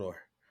kitchen floor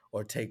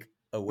or take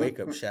a wake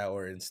up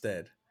shower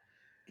instead.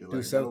 You're Do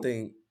like, nope.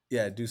 something,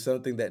 yeah, do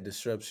something that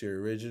disrupts your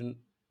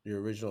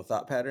original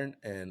thought pattern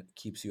and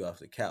keeps you off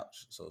the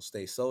couch. So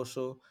stay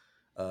social.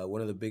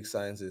 One of the big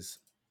signs is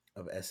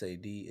of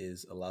SAD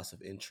is a loss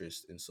of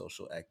interest in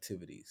social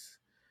activities.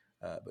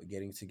 But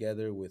getting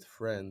together with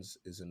friends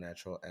is a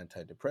natural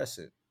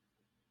antidepressant.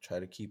 Try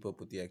to keep up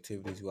with the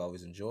activities you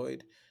always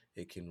enjoyed.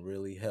 It can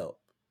really help.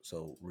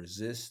 So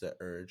resist the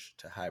urge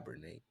to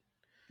hibernate.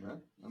 Yeah,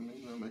 I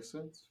mean, that makes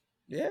sense.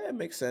 Yeah, it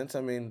makes sense. I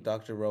mean,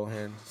 Dr.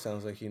 Rohan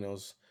sounds like he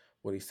knows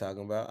what he's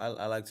talking about.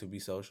 I like to be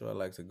social. I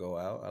like to go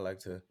out. I like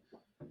to,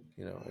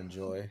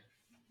 enjoy.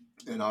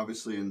 And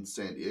obviously in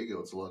San Diego,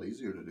 it's a lot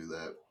easier to do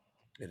that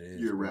It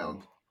is, year bro.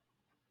 round.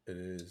 It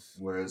is.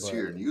 Whereas But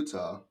here in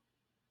Utah,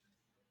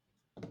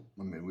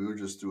 I mean, we would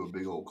just do a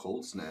big old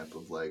cold snap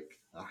of like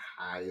a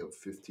high of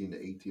 15 to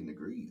 18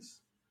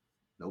 degrees.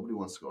 Nobody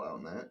wants to go out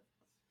in that.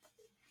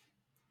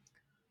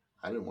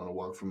 I didn't want to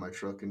walk from my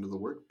truck into the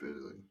work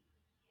building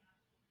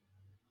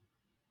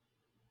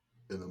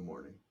in the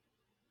morning.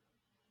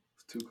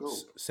 It's too cold.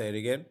 say it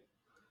again.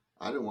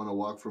 I didn't want to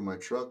walk from my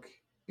truck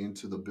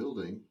into the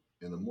building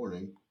in the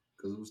morning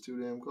because it was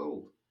too damn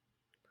cold.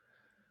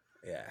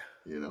 Yeah,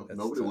 that's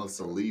Nobody tough, wants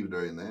to bro. leave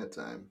during that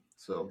time.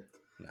 So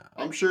Nah.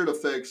 I'm sure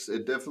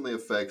it definitely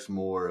affects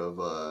more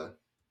of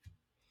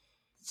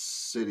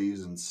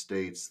cities and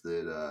states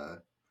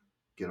that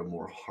get a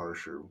more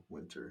harsher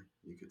winter,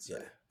 you could say,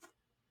 Yeah. for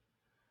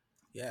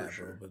Yeah, bro.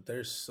 sure. But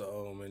there's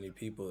so many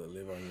people that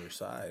live on your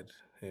side,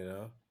 you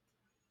know?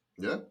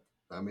 Yeah.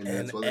 I mean, that's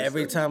And what they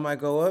every say. time I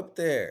go up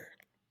there,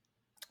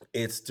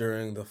 it's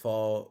during the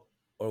fall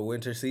or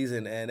winter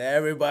season, and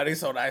everybody's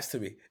so nice to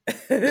me.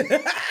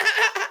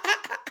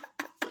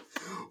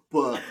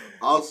 But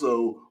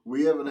also,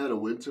 we haven't had a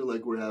winter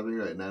like we're having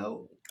right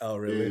now Oh,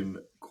 really? in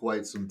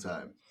quite some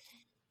time.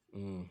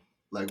 Mm,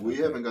 Like, we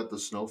okay. haven't got the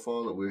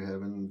snowfall that we're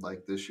having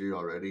like this year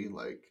already,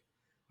 like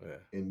Yeah.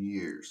 in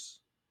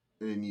years.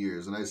 In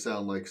years. And I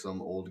sound like some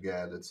old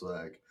guy that's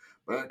like,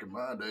 back in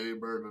my day,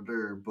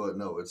 but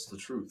no, it's the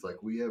truth.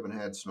 Like, we haven't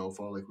had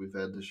snowfall like we've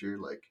had this year.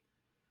 Like,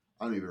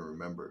 I don't even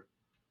remember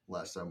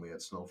last time we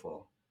had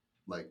snowfall,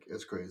 like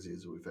as crazy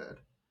as we've had.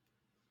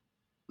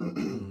 So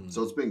Mm,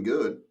 it's been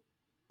good,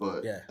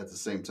 but yeah. at the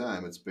same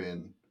time, it's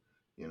been,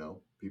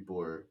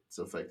 it's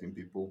affecting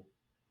people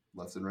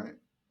left and right.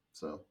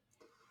 So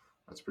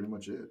that's pretty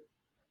much it.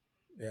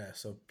 Yeah.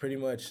 So pretty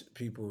much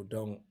people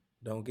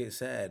don't get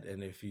sad.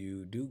 And if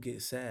you do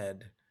get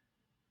sad,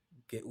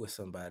 get with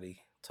somebody,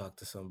 talk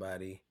to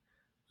somebody,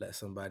 let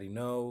somebody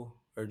know,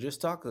 or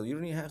just talk. You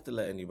don't even have to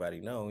let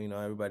anybody know.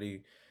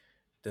 Everybody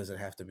doesn't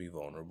have to be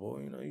vulnerable.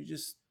 You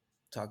just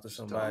talk to Just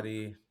talk,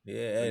 somebody. Yeah,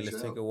 hey, reach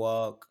let's take out. a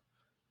walk,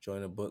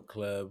 join a book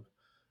club.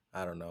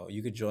 I don't know.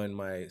 You could join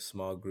my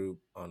small group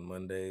on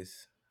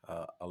Mondays.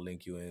 I'll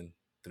link you in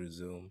through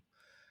Zoom.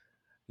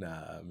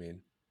 Nah, I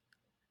mean,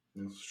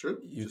 It's true.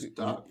 you could Just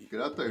talk,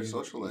 get out there,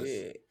 socialize.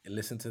 yeah,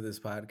 listen to this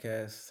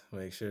podcast.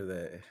 Make sure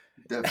that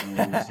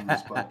Definitely listen to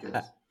this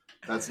podcast.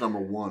 That's number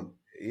one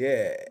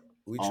yeah,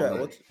 we all try.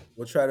 day,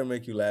 We'll try to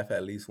make you laugh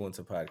at least once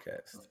a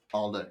podcast.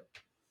 all day.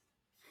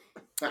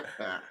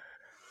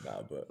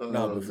 Nah, but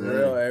no, Oh, but for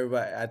real, dang.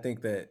 everybody. I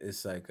think that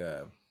it's like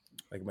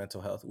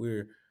mental health.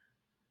 We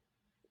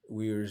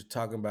were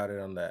talking about it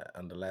on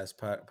the last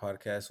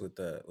podcast with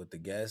the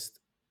guest,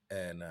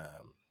 and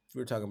we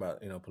were talking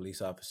about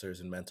police officers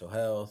and mental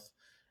health,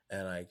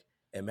 and like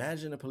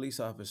imagine a police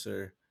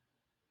officer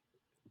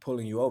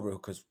pulling you over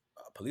because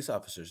police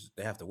officers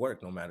they have to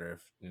work no matter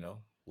if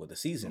with the No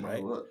season, matter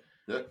right? what.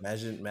 Yeah.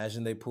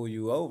 Imagine they pull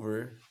you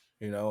over,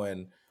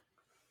 and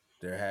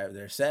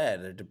they're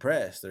sad, they're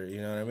depressed, they're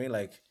you know what I mean,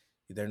 like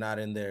they're not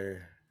in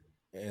their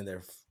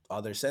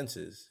all their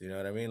senses, you know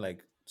what I mean,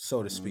 like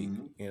so to speak,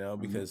 Mm-hmm.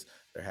 Mm-hmm. because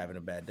they're having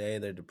a bad day,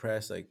 they're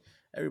depressed, like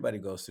everybody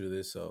goes through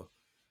this, so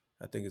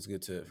I think it's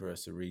good for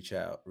us to reach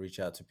out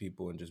to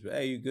people and just be,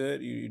 hey, you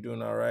good? You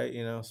doing all right?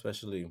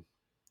 Especially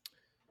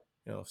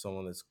if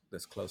someone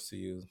that's close to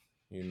you,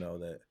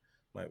 that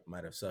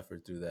might have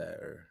suffered through that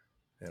or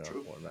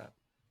True. whatnot.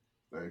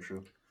 Very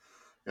true.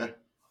 Yeah.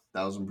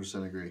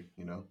 1,000% agree.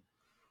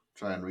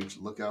 Try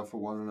and look out for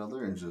one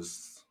another and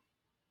just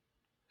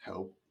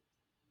help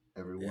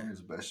Yeah, everyone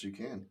as best you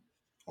can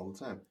all the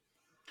time.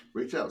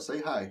 Reach out,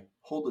 say hi,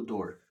 hold the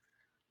door.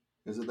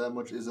 Is it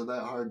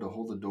that hard to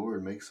hold the door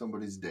and make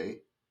somebody's day?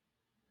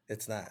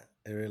 it's not.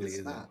 It really It's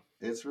isn't. not.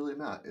 It's really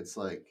not. It's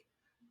like,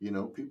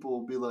 people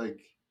will be like,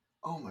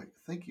 oh my,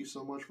 thank you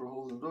so much for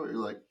holding the door. You're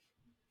like,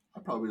 I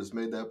probably just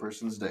made that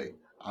person's day.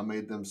 I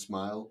made them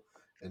smile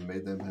and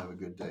made them have a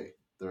good day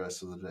the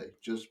rest of the day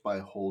just by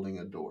holding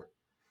a door.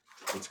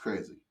 It's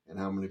crazy. And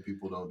how many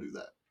people don't do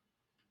that?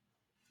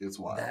 It's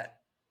wild. That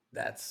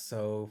that's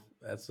so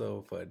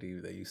funny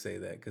that you say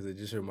that because it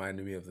just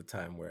reminded me of the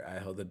time where I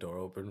held the door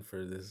open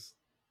for this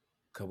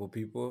couple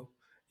people.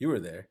 You were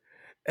there,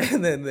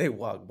 and then they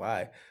walked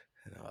by,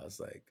 and I was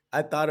like,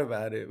 I thought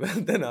about it,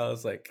 but then I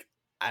was like,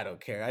 I don't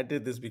care. I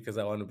did this because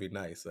I want to be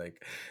nice.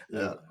 Like,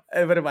 Yeah.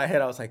 but in my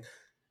head, I was like,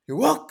 You're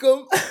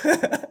welcome.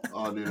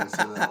 Oh, dude, I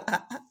say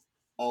that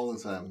all the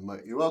time. I'm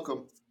like, you're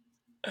welcome.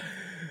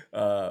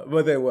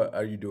 But then what?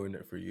 Are you doing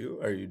it for you?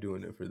 Are you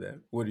doing it for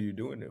them? What are you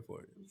doing it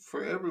for?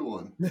 For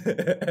everyone.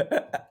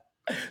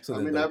 So I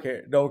they mean,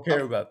 don't care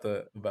I've, about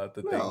the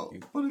thank no, you.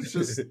 but it's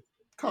just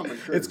common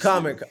It's courtesy to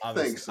common,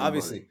 obviously, thank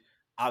somebody.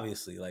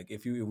 obviously. Like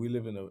if we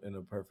live in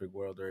a perfect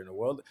world, or in a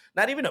world,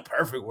 not even a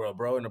perfect world,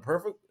 bro. In a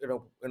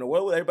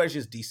world where everybody's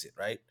just decent,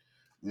 right?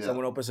 Yeah.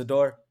 Someone opens the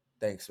door,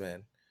 thanks,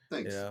 man. You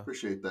Thanks. know,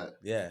 Appreciate that.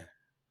 yeah,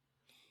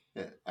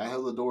 Yeah. I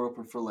held the door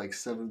open for like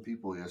 7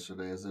 people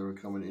yesterday as they were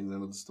coming in and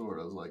out of the store.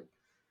 I was like,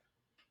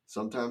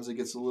 sometimes it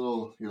gets a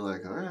little, you're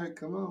like, all right,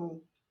 come on.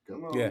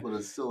 yeah. But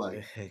it's still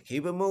like,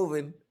 Keep it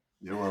moving.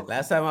 you're welcome.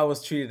 Last time I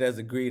was treated as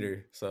a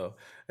greater, so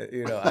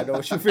I know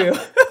what you feel.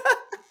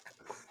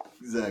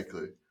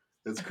 Exactly.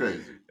 It's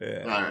crazy.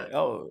 Yeah. All right.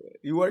 Oh,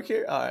 you work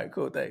here? All right,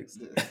 cool. Thanks.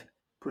 Yeah.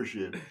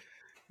 Appreciate it.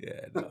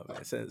 Yeah, no,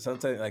 man.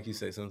 Sometimes, like you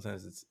say,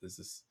 sometimes it's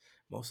just,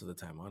 most of the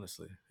time,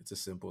 honestly, it's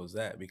as simple as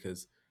that.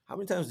 Because how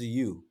many times do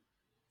you,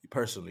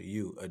 personally,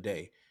 you a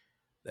day,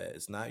 that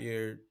it's not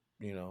your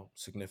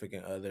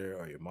significant other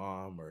or your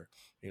mom or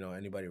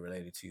anybody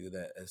related to you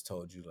that has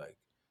told you like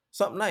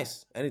something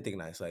nice, anything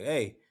nice, like,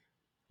 hey,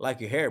 like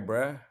your hair,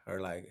 bruh, or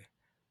like,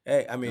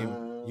 hey, I mean,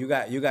 Uh, you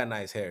got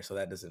nice hair, so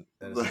that doesn't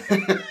count.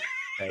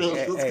 I Like, was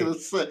hey, just hey, gonna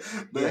say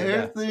the yeah,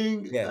 hair no,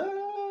 thing. yeah.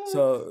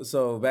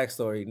 So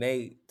backstory: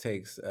 Nate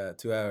takes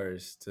 2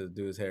 hours to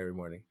do his hair every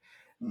morning.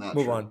 Not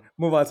Move true. on.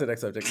 Move on to the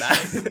next subject. Nah.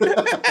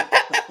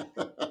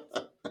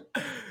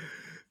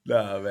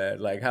 Nah, man.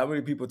 Like, how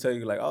many people tell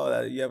you like,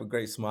 oh, you have a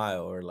great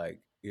smile, or like,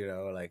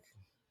 like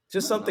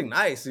just something No,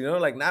 nice,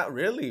 like not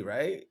really,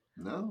 right?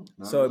 no,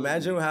 not So really,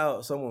 imagine dude.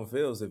 how someone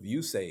feels if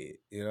you say it.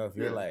 If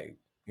you're Yeah. like,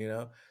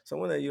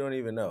 someone that you don't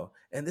even know.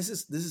 And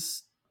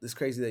this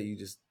crazy that you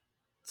just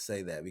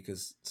say that,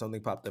 because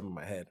something popped up in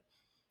my head.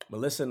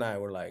 Melissa and I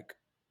were like,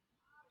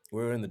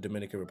 we were in the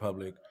Dominican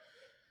Republic,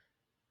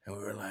 and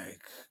we were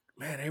like,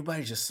 man,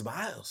 everybody just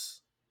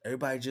smiles.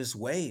 Everybody just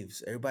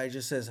waves. Everybody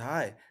just says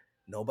hi.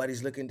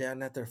 Nobody's looking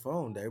down at their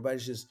phone.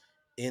 Everybody's just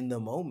in the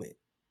moment,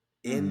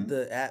 in Mm-hmm.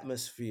 the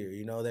atmosphere.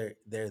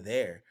 They're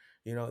there.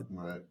 You know,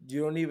 Right.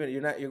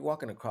 you're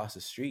walking across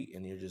the street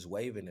and you're just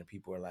waving, and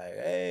people are like,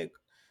 hey,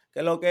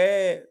 que lo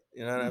que?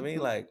 You know what I mean?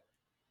 Like,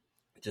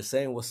 just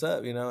saying what's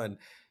up, and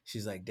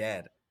she's like,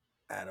 Dad,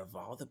 out of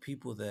all the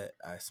people that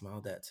I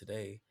smiled at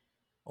today,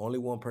 only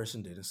one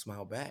person didn't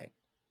smile back.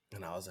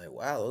 And I was like,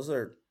 wow,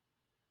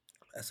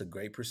 that's a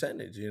great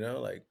percentage,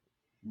 like.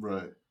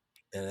 Right.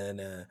 And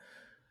then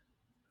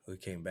we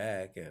came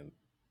back, and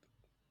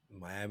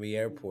Miami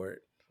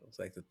airport, it was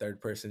like the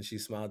third person she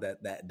smiled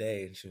at that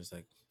day, and she was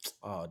like,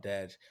 oh,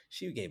 Dad,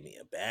 she gave me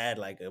a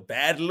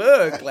bad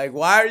look. Like,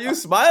 why are you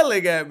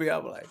smiling at me?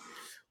 I'm like,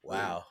 Like,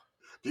 wow.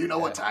 do you know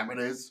what Yeah, time it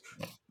is?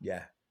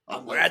 yeah.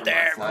 I'm We're late at for the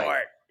my flight.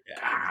 airport. Yeah,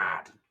 God.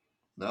 exactly.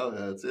 No,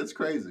 yeah, it's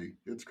crazy.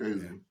 It's Yeah,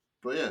 crazy.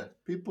 But yeah,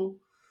 people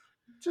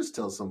just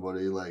tell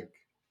somebody like,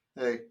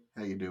 "Hey,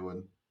 how you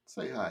doing?"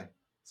 Say hi.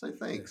 Say yeah,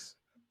 thanks.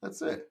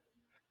 That's yeah, it.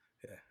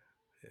 yeah,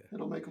 yeah.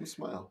 It'll make them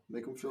smile.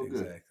 Make them feel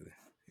good. Exactly.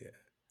 Yeah,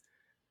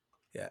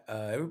 yeah.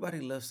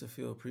 Everybody loves to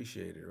feel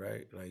appreciated,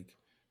 right? Like,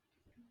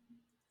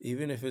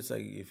 even if it's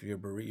like, if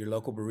you're your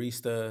local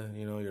barista,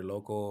 your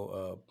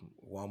local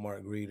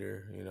Walmart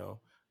greeter,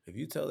 if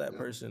you tell that Yeah.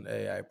 person,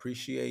 hey, I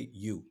appreciate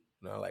you,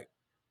 like,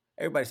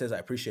 everybody says I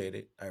appreciate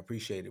it,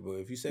 but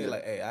if you say Yeah.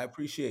 like, hey, I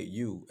appreciate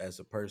you as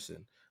a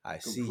person, I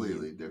see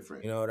Completely you,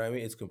 different. you know what I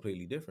mean? It's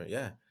completely different,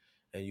 yeah.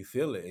 And you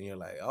feel it, and you're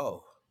like,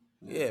 oh,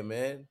 Yeah. yeah,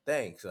 man,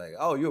 thanks. Like,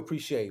 oh, you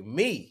appreciate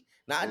me,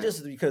 not Yeah.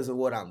 just because of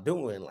what I'm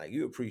doing. Like,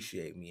 you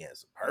appreciate me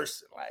as a Yeah.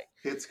 person. Like,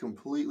 Hits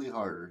completely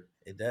harder.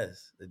 it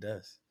does.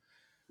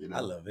 You I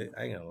know, love it.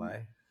 I ain't gonna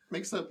lie.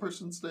 makes that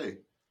person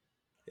stay.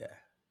 Yeah,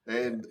 yeah.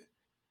 And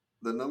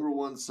the number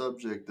one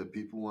subject that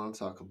people want to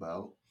talk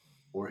about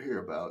or hear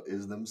about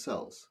is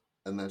themselves.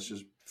 And that's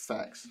just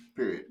facts,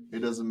 period. It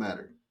doesn't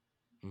matter.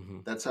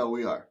 Hmm. That's how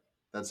we are.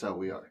 That's how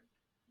we are,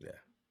 Yeah.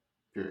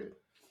 period.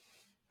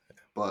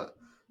 But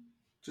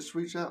just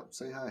reach out,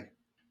 say hi,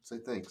 say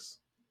thanks.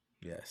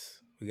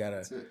 Yes. We gotta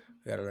That's it.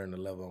 we gotta learn to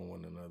love on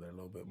one another a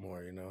little bit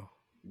more.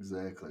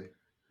 Exactly.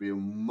 Be a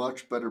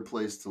much better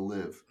place to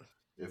live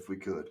if we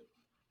could,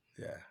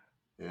 Yeah.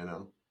 you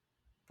know?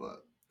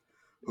 But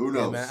who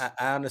Yeah, man. knows?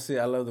 I honestly,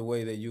 I love the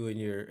way that you and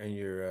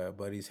your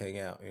buddies hang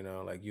out.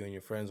 Like you and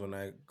your friends when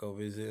I go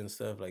visit and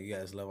stuff. Like, you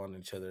guys love on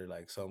each other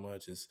like so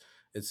much. It's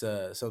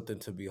something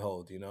to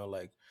behold.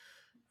 Like,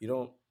 you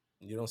don't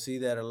you don't see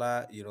that a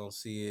lot. You don't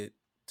see it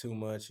too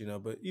much.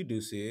 But you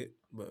do see it.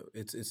 But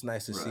it's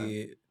nice to Right.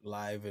 see it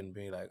live and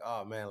be like,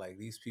 oh man, like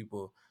these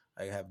people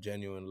like have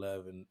genuine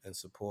love and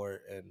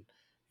support, and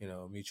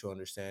mutual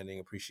understanding,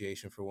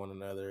 appreciation for one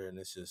another, and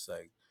it's just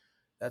like,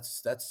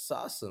 that's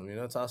awesome.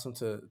 It's awesome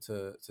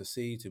to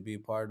see, to be a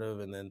part of,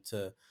 and then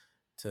to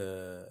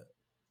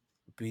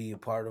be a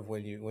part of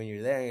when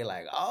you're there. And you're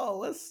like, oh,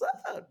 what's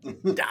up,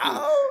 Yeah,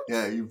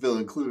 dogs? you feel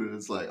included.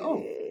 It's like,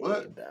 oh, Yeah,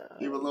 what?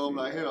 Even dogs. though I'm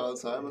not here all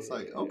the time, it's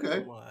like, Yeah. okay,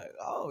 I'm like,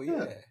 oh yeah,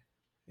 yeah,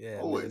 yeah, man.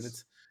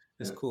 always.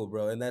 it's cool,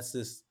 bro. And that's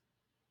just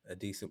a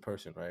decent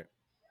person, right?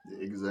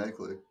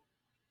 Exactly.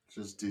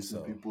 Just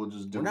decent So people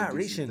just we're doing not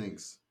decent reaching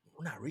things.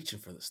 we're not reaching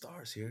for the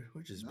stars here.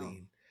 We're just No.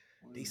 being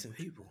We're decent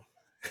people.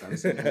 trying to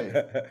say,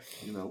 hey,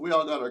 we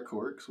all got our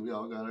quirks, we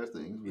all got our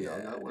things, we all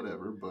Yeah. got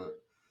whatever, but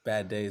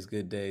Bad days,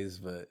 good days,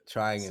 but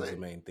trying is the say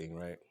main thing,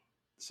 right?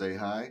 say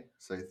hi,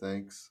 say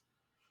thanks,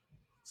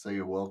 say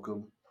you're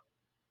welcome,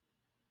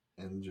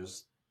 and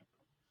just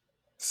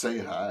say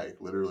hi.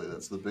 Literally,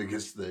 that's the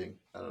biggest thing.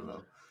 I don't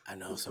know. I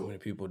know It's so many cool.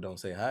 people don't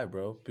say hi,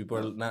 bro. People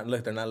are No.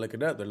 they're not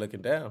looking up, they're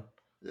looking down.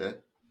 Yeah.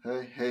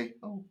 Hey, hey.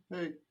 Oh,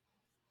 hey.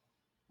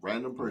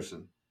 Random But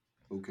person.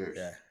 Who cares?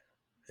 yeah,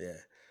 yeah.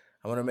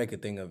 I want to make a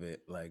thing of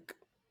it. Like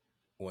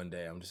one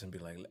day, I'm just gonna be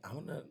like, I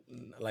want to,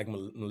 like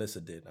Melissa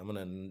did. I'm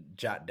gonna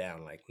jot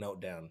down, like note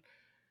down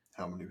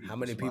How many how people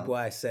many people smile?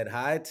 I said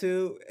hi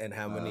to and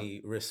how Uh,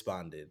 many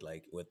responded,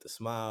 like with the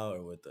smile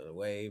or with the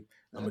wave.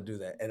 I'm yeah, gonna do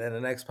that, and then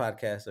the next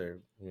podcast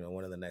or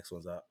one of the next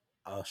ones,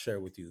 I'll share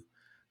with you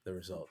the report.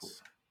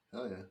 results.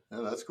 Hell yeah.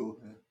 Yeah, that's cool.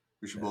 Yeah.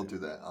 We should Yeah, both do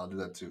that. I'll do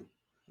that too.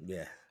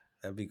 yeah,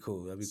 that'd be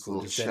cool. That'd be It's a cool.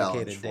 little Just dedicate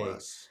challenge a for day.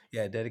 us.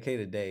 Yeah, dedicate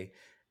a day.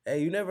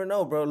 Hey, you never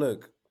know, bro.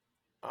 Look,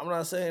 I'm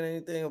not saying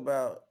anything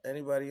about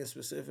anybody in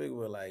specific,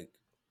 but like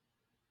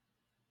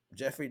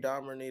Jeffrey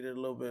Dahmer needed a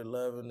little bit of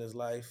love in his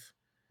life.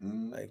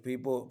 Mm, Like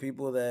people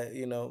that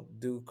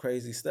do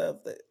crazy stuff.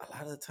 That a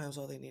lot of the times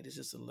all they need is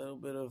just a little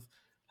bit of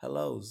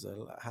hellos,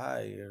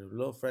 hi, or a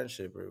little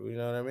friendship, or you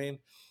know what I mean.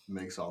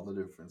 makes all the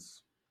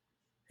difference.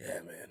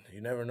 Yeah, man.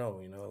 You never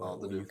know. All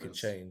the When you can difference.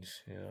 change.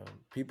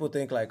 People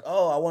think like,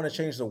 oh, I want to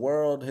change the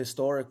world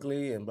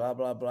historically and blah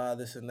blah blah,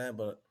 this and that.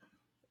 But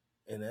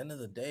in the end of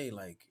the day,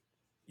 like,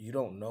 you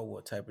don't know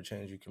what type of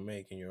change you can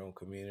make in your own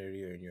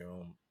community or in your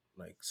own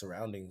like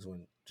surroundings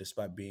when just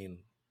by being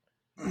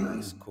a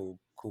nice, cool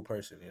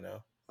person.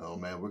 Oh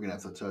man, we're gonna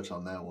have to touch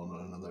on that one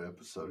on another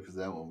episode because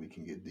that one we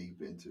can get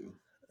deep into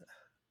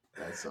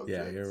that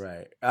Yeah, you're subject.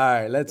 right. All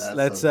right, let's That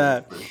let's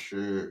subject uh for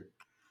sure,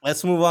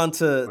 let's move on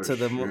to for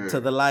the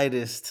sure.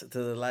 lightest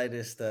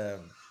Oh,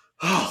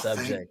 thank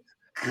subject.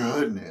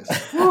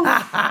 goodness. Woo.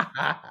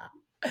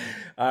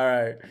 All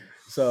right.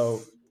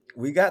 So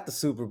we got the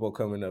Super Bowl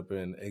coming up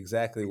in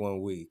exactly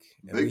 1 week,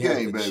 and Big we have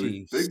game, the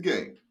baby. Big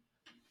game.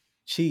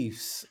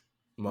 Chiefs,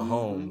 Mm-hmm.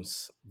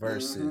 Mahomes Mm-hmm.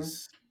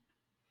 versus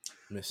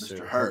Mr. Mr.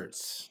 Hertz.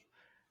 Hertz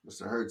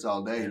Mr. Hertz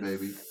all day, and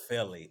baby.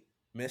 Philly.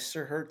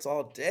 Mr. Hertz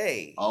all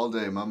day. All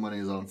day. My money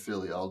is on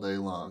Philly all day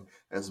long.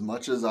 As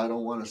much as I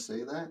don't want to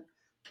say that,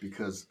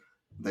 because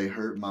they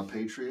hurt my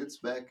Patriots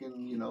back in,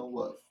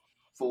 what,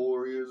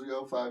 4 years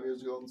ago, 5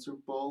 years ago in the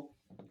Super Bowl.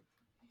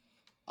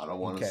 I don't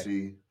want to Okay.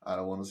 see. I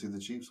don't want to see the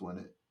Chiefs win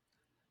it.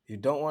 You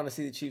don't want to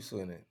see the Chiefs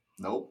win it.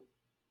 Nope.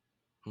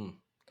 Hmm.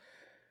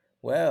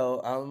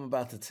 Well, I'm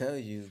about to tell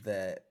you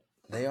that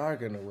they are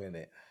going to win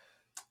it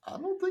I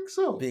don't think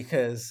so.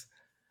 because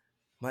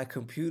my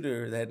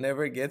computer that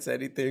never gets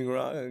anything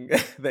wrong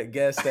that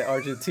guessed that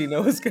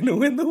Argentina was going to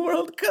win the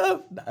World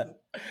Cup.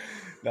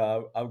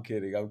 No, I'm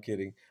kidding. I'm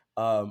kidding.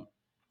 Um,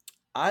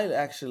 I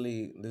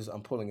actually,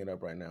 I'm pulling it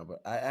up right now,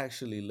 but I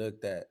actually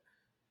looked at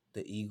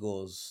the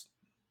Eagles'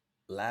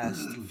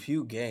 last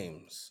few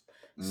games.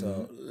 Mm-hmm.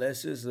 So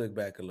let's just look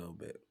back a little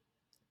bit.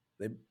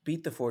 They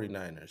beat the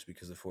 49ers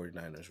because the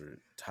 49ers were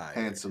tired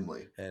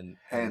Handsomely. and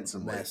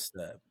Handsomely. messed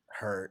up,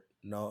 hurt,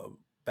 no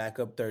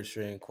backup third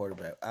string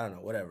quarterback. I don't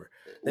know, whatever.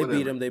 They beat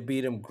Whatever. them. They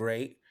beat them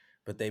great,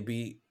 but they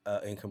beat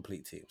an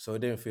incomplete team, so it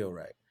didn't feel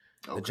right.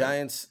 Okay. The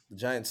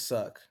Giants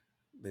suck.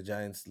 The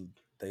Giants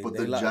they But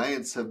they the like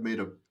Giants have made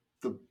a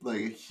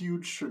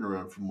huge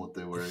turnaround from what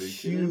they a were. Are you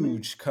kidding me?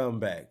 huge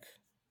comeback.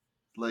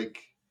 Like,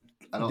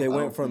 They I went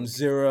don't from think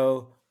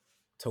 0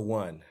 to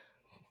 1.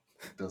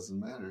 it doesn't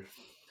matter.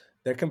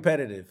 They're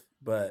competitive,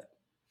 but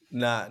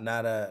not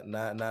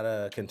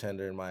a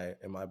contender in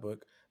my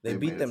book. They They made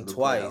beat it to them the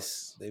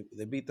twice. playoffs.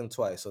 They beat them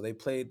twice. So they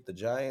played the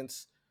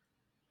Giants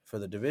for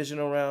the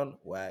divisional round,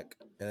 whack,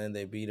 and then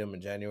they beat them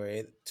in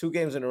January 8th. 2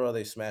 games in a row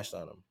they smashed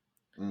on them.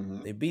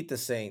 Mm-hmm. They beat the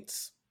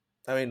Saints.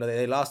 I mean, no,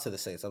 they lost to the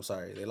Saints. I'm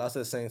sorry. They lost to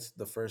the Saints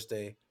the first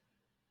day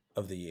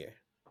of the year.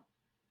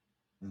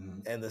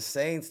 Mm-hmm. And the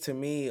Saints to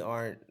me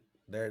aren't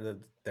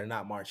they're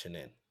not marching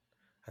in.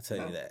 I'll tell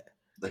you No, that.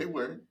 they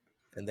weren't.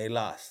 And they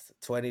lost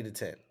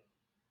 20-10.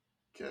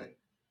 Okay.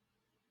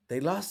 They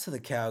lost to the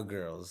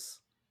Cowgirls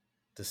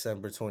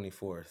December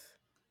 24th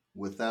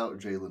Without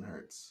Jalen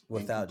Hurts,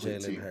 without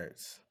incomplete Jalen team.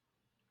 Hurts.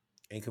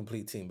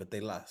 Incomplete team, but they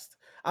lost.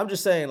 I'm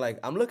just saying, like,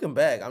 I'm looking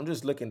back. I'm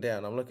just looking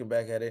down. I'm looking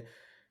back at it.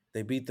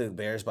 They beat the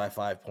Bears by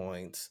 5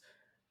 points.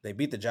 They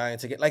beat the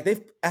Giants again. Like,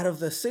 they've, out of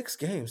the 6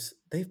 games,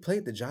 they've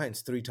played the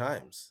Giants 3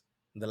 times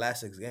in the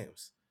last 6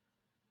 games.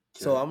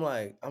 So Okay.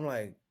 I'm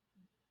like,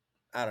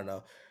 I don't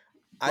know.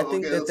 I Well,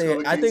 think okay, that let's go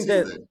they, to I think KC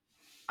that, then.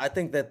 I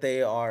think that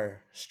they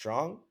are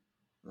strong,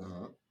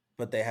 Uh-huh.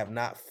 but they have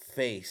not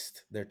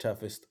faced their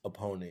toughest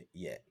opponent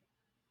yet.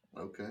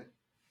 Okay.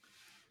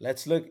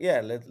 Let's look.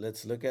 Yeah,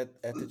 let's look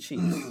at the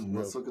Chiefs real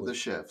Let's look at the quick.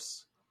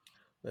 chefs.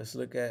 Let's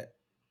look at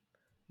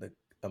the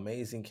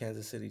amazing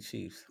Kansas City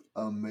Chiefs.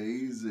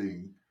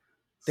 Amazing.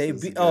 They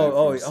Says the beat. guy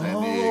from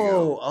San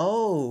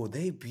Diego.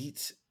 They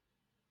beat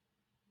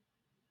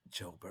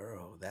Joe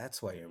Burrow.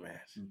 That's why you're mad.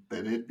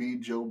 They did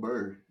beat Joe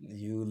Burr.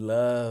 You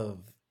love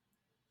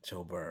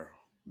Joe Burrow.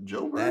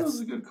 Joe Burrow is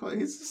That's a good.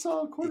 He's a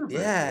solid quarterback,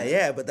 yeah, man.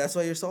 yeah. But that's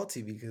why you're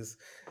salty because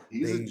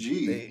He's a they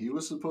G. they He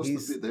was supposed to be.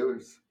 he's There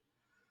was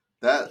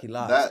that he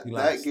lost. He that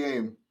that lost.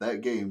 game.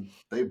 That game.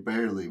 They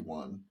barely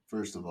won.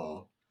 First of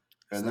all,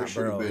 It's and not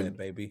Burrowhead,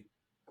 baby.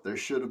 there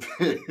should have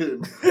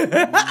been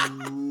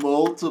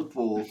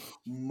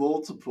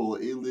multiple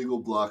illegal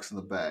blocks in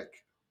the back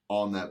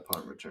on that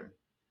punt return.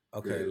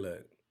 Okay, Period.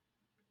 look,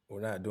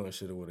 we're not doing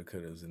shoulda, woulda,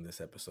 couldas in this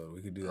episode.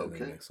 We could do that in the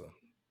Okay. next one.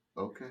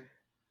 Okay.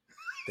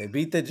 They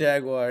beat the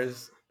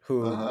Jaguars, Uh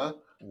who huh.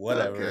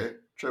 whatever. Okay.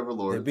 Trevor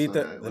Lawrence. All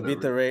right. They beat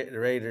Whatever. the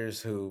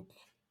Raiders, who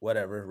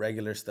whatever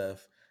regular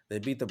stuff. They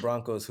beat the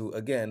Broncos, who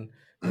again,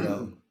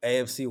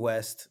 AFC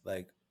West,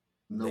 like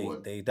No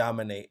one. they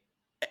dominate.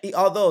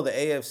 Although the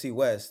AFC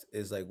West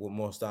is like what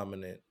most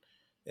dominant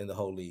in the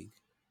whole league,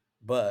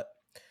 but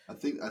I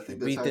they think the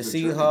beat the tides are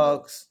turning though.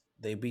 Seahawks.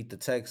 They beat the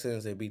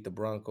Texans. They beat the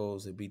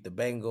Broncos. They beat the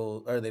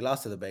Bengals, or they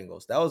lost to the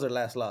Bengals. That was their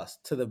last loss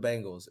to the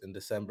Bengals in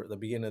December, the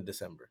beginning of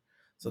December.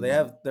 So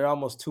Hmm. they're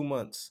almost 2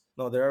 months.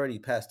 No, they're already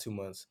past 2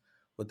 months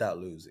without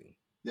losing.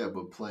 Yeah,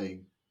 but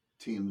playing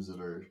teams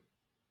that are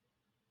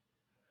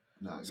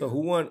not So good. who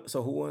won?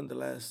 So who won the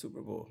last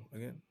Super Bowl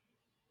again?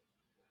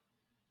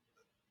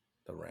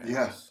 The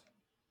Yeah. Rams.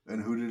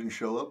 And wwho didn't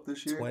show up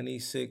this year?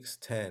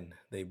 26-10.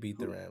 They beat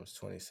the Who Rams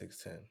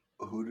 26-10.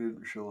 who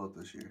didn't show up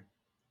this year?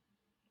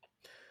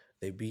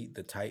 They beat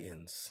the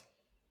Titans.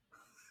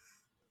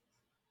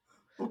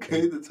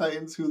 Okay, They the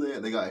Titans. Who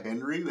they got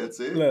Henry. That's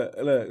it.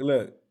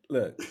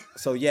 look.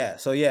 So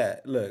yeah,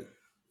 look.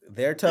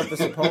 Their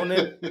toughest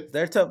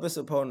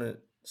opponent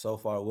so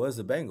far was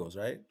the Bengals,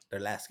 right? Their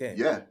last game.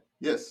 Yeah.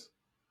 Yes.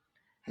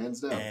 Hands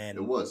down, it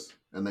And was,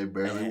 and they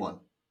barely and won.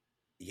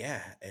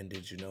 yeah, and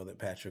did you know that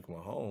Patrick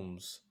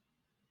Mahomes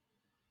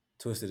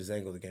twisted his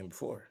ankle the game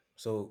before?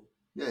 So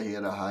Yeah, he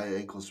had a high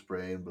ankle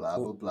sprain. Blah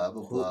blah who blah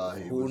blah blah.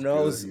 He who was good.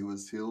 knows? He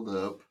was healed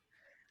up.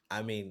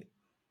 I mean,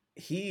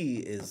 he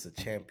is a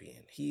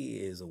champion. He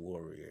is a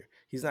warrior.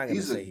 He's not gonna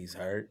He's a say he's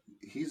hurt.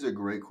 he's a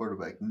great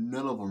quarterback.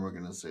 None of them are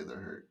gonna say they're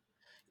hurt.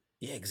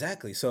 Yeah,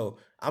 exactly. So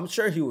I'm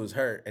sure he was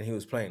hurt and he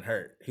was playing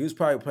hurt. He was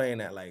probably playing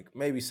at like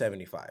maybe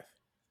 75.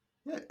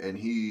 Yeah, and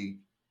he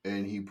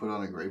put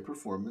on a great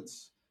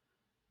performance,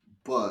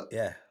 but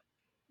Yeah.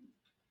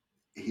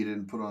 he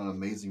didn't put on an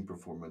amazing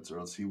performance, or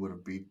else he would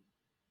have beat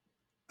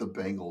the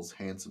Bengals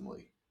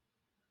handsomely.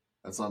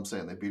 That's what I'm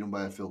saying. They beat him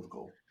by a field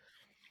goal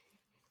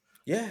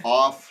Yeah.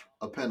 off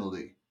a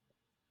penalty.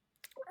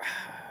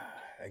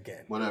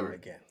 again. Whatever.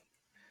 Again.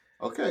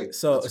 Okay,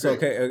 So that's so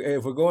great. okay, So I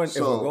if we're got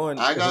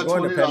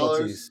going to $20.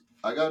 penalties,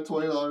 I got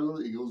 $20 on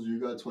the Eagles. You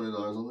got $20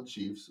 on the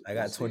Chiefs. I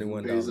We'll got see who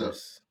 $21. pays up.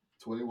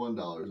 $21.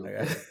 I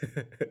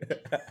Okay.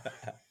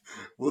 got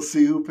We'll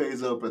see who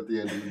pays up at the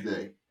end of the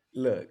day.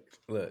 look.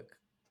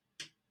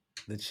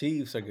 The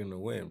Chiefs are gonna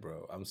win,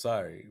 bro. I'm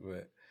sorry,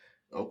 but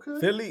Okay.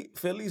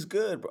 Philly's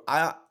good, bro.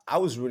 I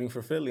was rooting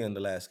for Philly in the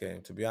last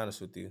game, to be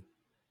honest with you.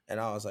 And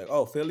I was like,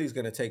 oh, Philly's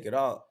gonna take it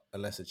all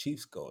unless the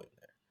Chiefs go in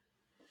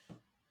there.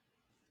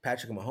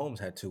 Patrick Mahomes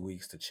had 2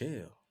 weeks to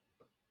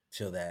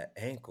chill that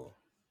ankle.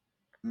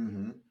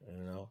 Mm-hmm.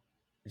 You know,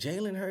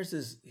 Jalen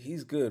Hurts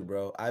he's good,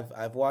 bro.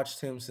 I've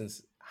watched him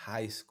since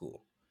high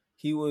school.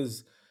 He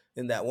was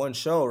in that one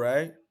show,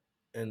 right?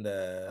 In I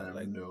the have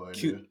like no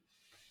Q. idea.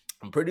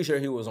 I'm pretty sure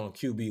he was on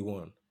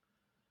QB1,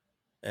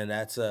 and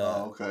that's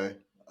Oh, okay.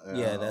 Yeah,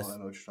 yeah, I that's. know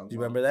what you're Do talking you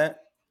about. remember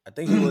that? I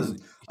think he was.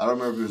 I don't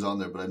remember if he was on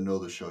there, but I know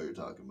the show you're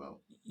talking about.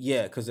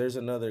 Yeah, because there's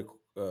another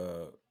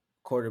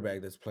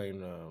quarterback that's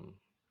playing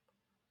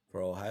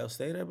for Ohio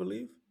State, I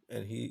believe,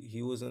 and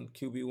he was in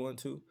QB1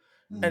 too.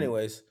 Mm-hmm.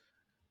 Anyways,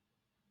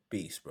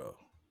 beast, bro,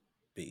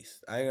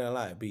 beast. I ain't gonna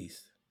lie,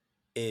 beast.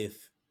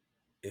 If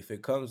if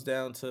it comes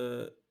down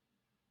to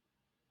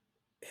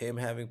him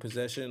having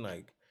possession,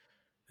 like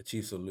the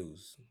Chiefs will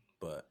lose.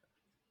 But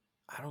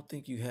I don't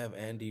think you have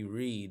Andy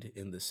Reid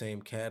in the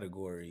same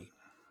category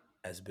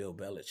as Bill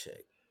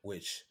Belichick,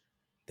 which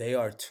they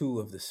are two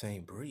of the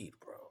same breed,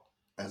 bro.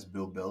 As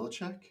Bill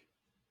Belichick?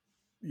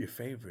 Your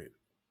favorite,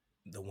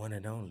 the one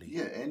and only.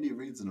 Yeah, Andy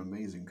Reid's an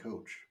amazing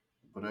coach.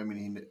 But I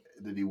mean,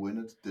 did he win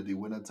it? Did he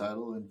win a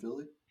title in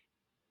Philly?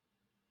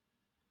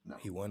 No.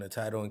 He won a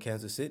title in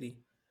Kansas City.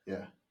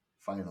 Yeah,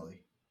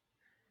 finally.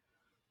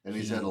 And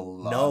he's had a He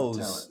lot of talent.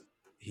 knows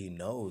he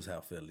knows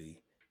how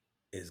Philly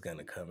is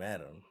gonna come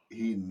at him.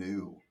 He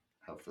knew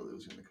how Philly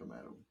was going to come at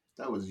him.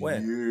 That was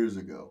When? years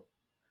ago.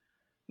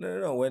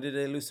 No. When did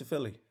they lose to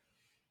Philly? The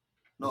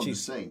No, I'm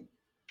just Chiefs. saying.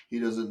 He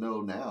doesn't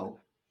know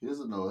now. He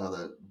doesn't know how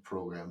that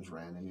program's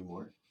ran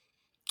anymore.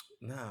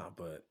 Nah,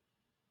 but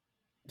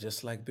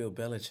just like Bill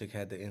Belichick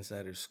had the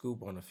insider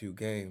scoop on a few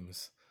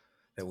games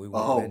that we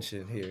won't Oh,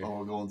 mention here.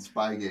 we're going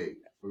Spygate.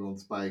 We're going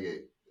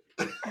Spygate.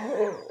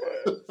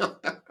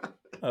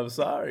 I'm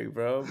sorry,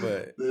 bro,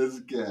 but This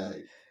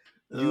guy.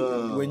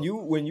 you when Oh, you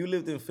when you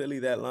lived in Philly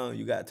that long,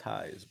 you got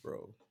ties,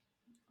 bro.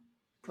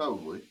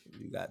 Probably.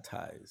 You got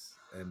ties.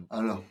 And I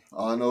don't know.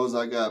 All I know is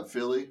I got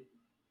Philly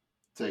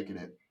taking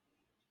it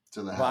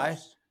to the bye,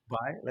 house.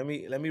 bye. Let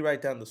me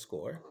write down the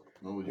score.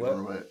 Oh, you want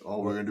to What? write? Oh,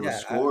 we're What? gonna do a Yeah,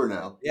 score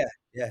now. yeah,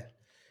 yeah.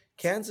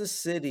 Kansas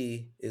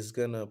City is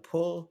gonna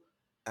pull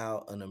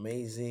out an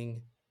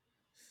amazing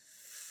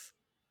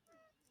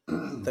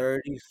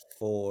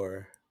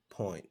 34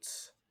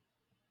 points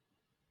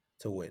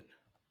to win.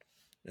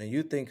 And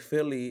you think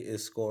Philly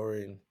is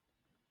scoring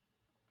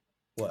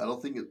what? I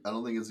don't think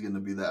it's gonna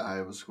be that high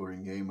of a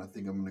scoring game. I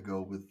think I'm gonna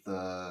go with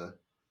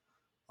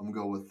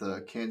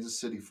Kansas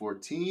City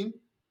 14,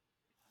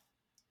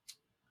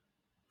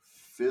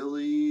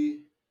 Philly.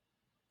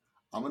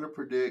 I'm gonna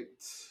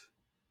predict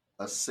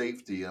a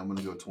safety. I'm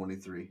gonna go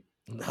 23.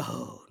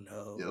 No,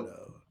 no, Yep,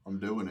 no, I'm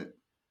doing it.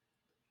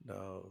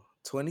 no.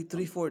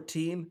 23 I'm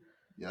 14.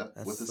 Yeah, with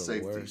That's a the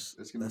safety. worst.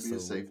 It's gonna That's be a the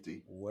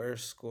safety.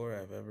 worst score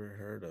I've ever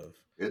heard of.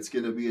 It's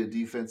gonna be a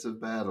defensive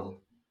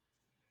battle.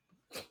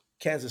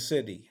 Kansas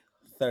City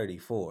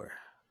 34,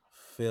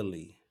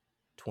 Philly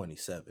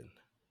 27.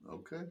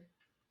 Okay,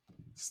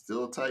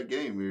 still a tight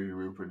game.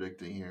 We're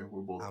predicting here.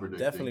 We're both I'm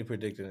definitely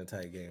predicting. predicting a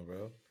tight game,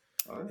 bro.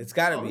 All right, It's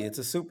got to all be. right. It's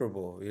a Super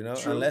Bowl,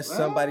 True. Unless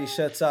somebody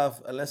shuts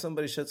off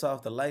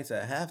the lights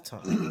at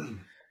halftime,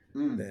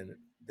 Mm.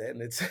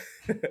 then it's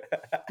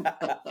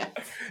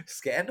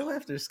scandal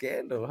after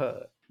scandal,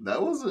 huh?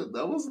 That wasn't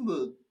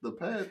the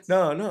Pats.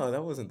 No, no,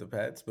 that wasn't the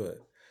Pats, but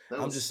That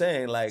I'm just was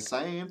saying, like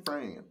San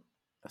Fran.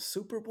 a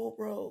Super Bowl,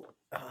 bro.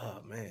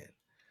 Oh man,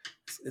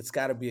 it's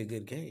got to be a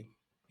good game,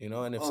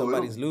 And if Oh,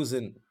 somebody's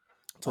losing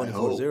I 24-0,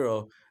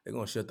 hope. they're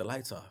gonna shut the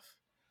lights off.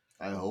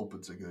 I hope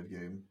it's a good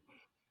game.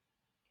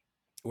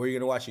 Where are you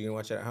gonna watch? You gonna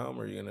watch it at home,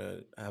 or you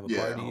gonna have a Yeah,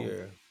 at party? home.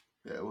 Or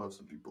Yeah, we'll have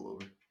some people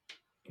over.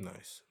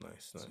 nice,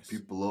 nice, Some nice.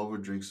 people over,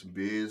 drink some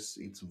beers,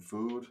 eat some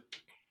food,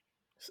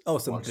 Oh,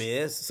 some watch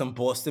Bears, some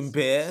Boston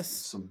Bears.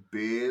 some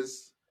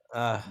beers,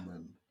 Uh, and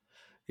then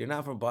you're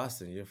not from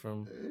Boston. You're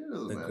from it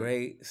doesn't the matter.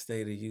 great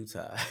state of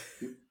Utah.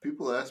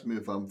 People ask me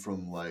if I'm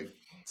from like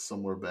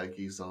somewhere back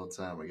east all the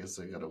time. I guess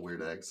I got a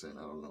weird accent.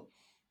 I don't know.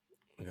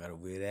 You got a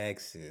weird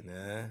accent,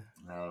 huh?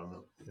 I don't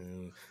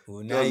know.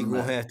 Well, now you're Doesn't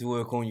gonna matter. have to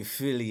work on your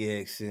Philly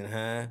accent,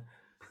 huh?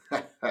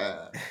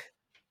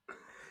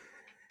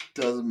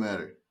 Doesn't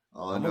matter.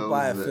 All I I'm gonna know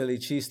buy is a that Philly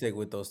cheesesteak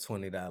with those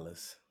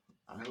 $20.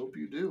 I hope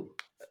you do.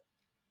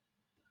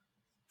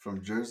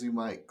 From Jersey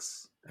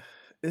Mike's.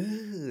 Ugh.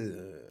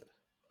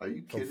 Are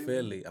you From kidding me?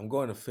 Philly. I'm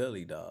going to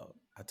Philly, dog.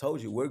 I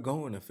told you we're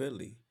going to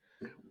Philly.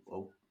 Yeah,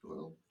 oh,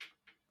 well,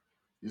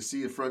 you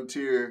see, a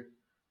Frontier.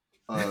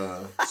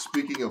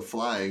 Speaking of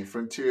flying,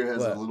 Frontier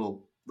has a What?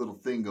 little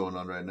thing going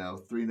on right now.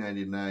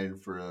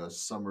 $3.99 for a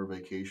summer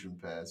vacation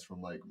pass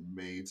from like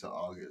May to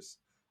August,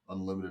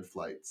 unlimited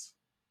flights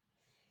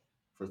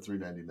for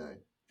 $3.99.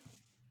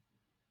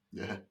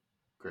 Yeah,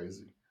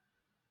 crazy.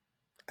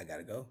 I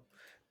gotta go.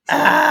 I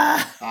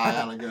Ah!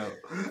 gotta go.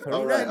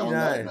 All Three right. ninety On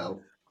that nine.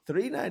 note,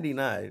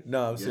 3.99.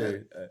 No, I'm yeah,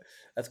 serious.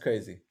 That's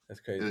crazy. That's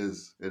it crazy.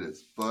 is. It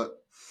is.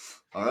 But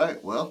all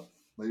right. Well,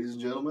 ladies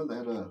and gentlemen,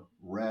 that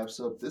wraps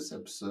up this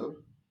episode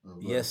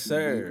of Yes, Two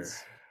sir.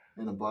 Beans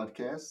and a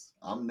Podcast.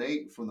 I'm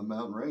Nate from the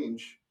Mountain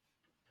Range.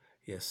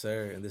 Yes,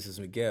 sir. And this is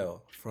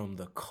Miguel from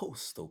the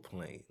coastal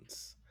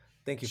plains.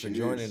 Thank you for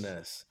joining Cheers.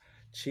 us.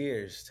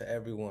 Cheers to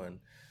everyone.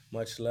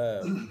 Much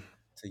love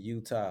to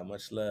Utah.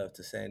 Much love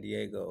to San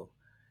Diego,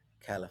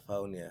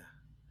 California.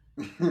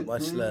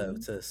 Much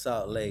love to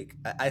Salt Lake.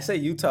 I say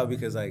Utah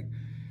because like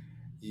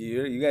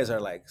you guys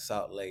are like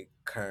Salt Lake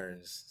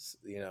Kerns.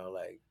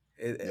 Like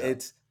Yeah,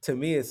 it's to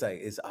me it's like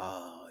it's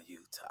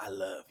Utah. I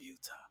love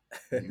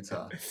Utah.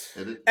 Utah.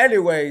 It,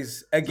 Anyways,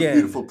 it's a again,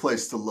 beautiful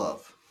place to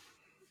love.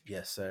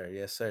 yes sir,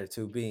 yes sir.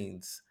 Two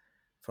beans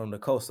from the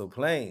coastal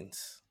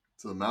plains.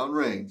 To the Mountain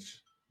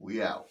Range.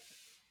 We out.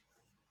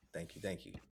 Thank you, thank you.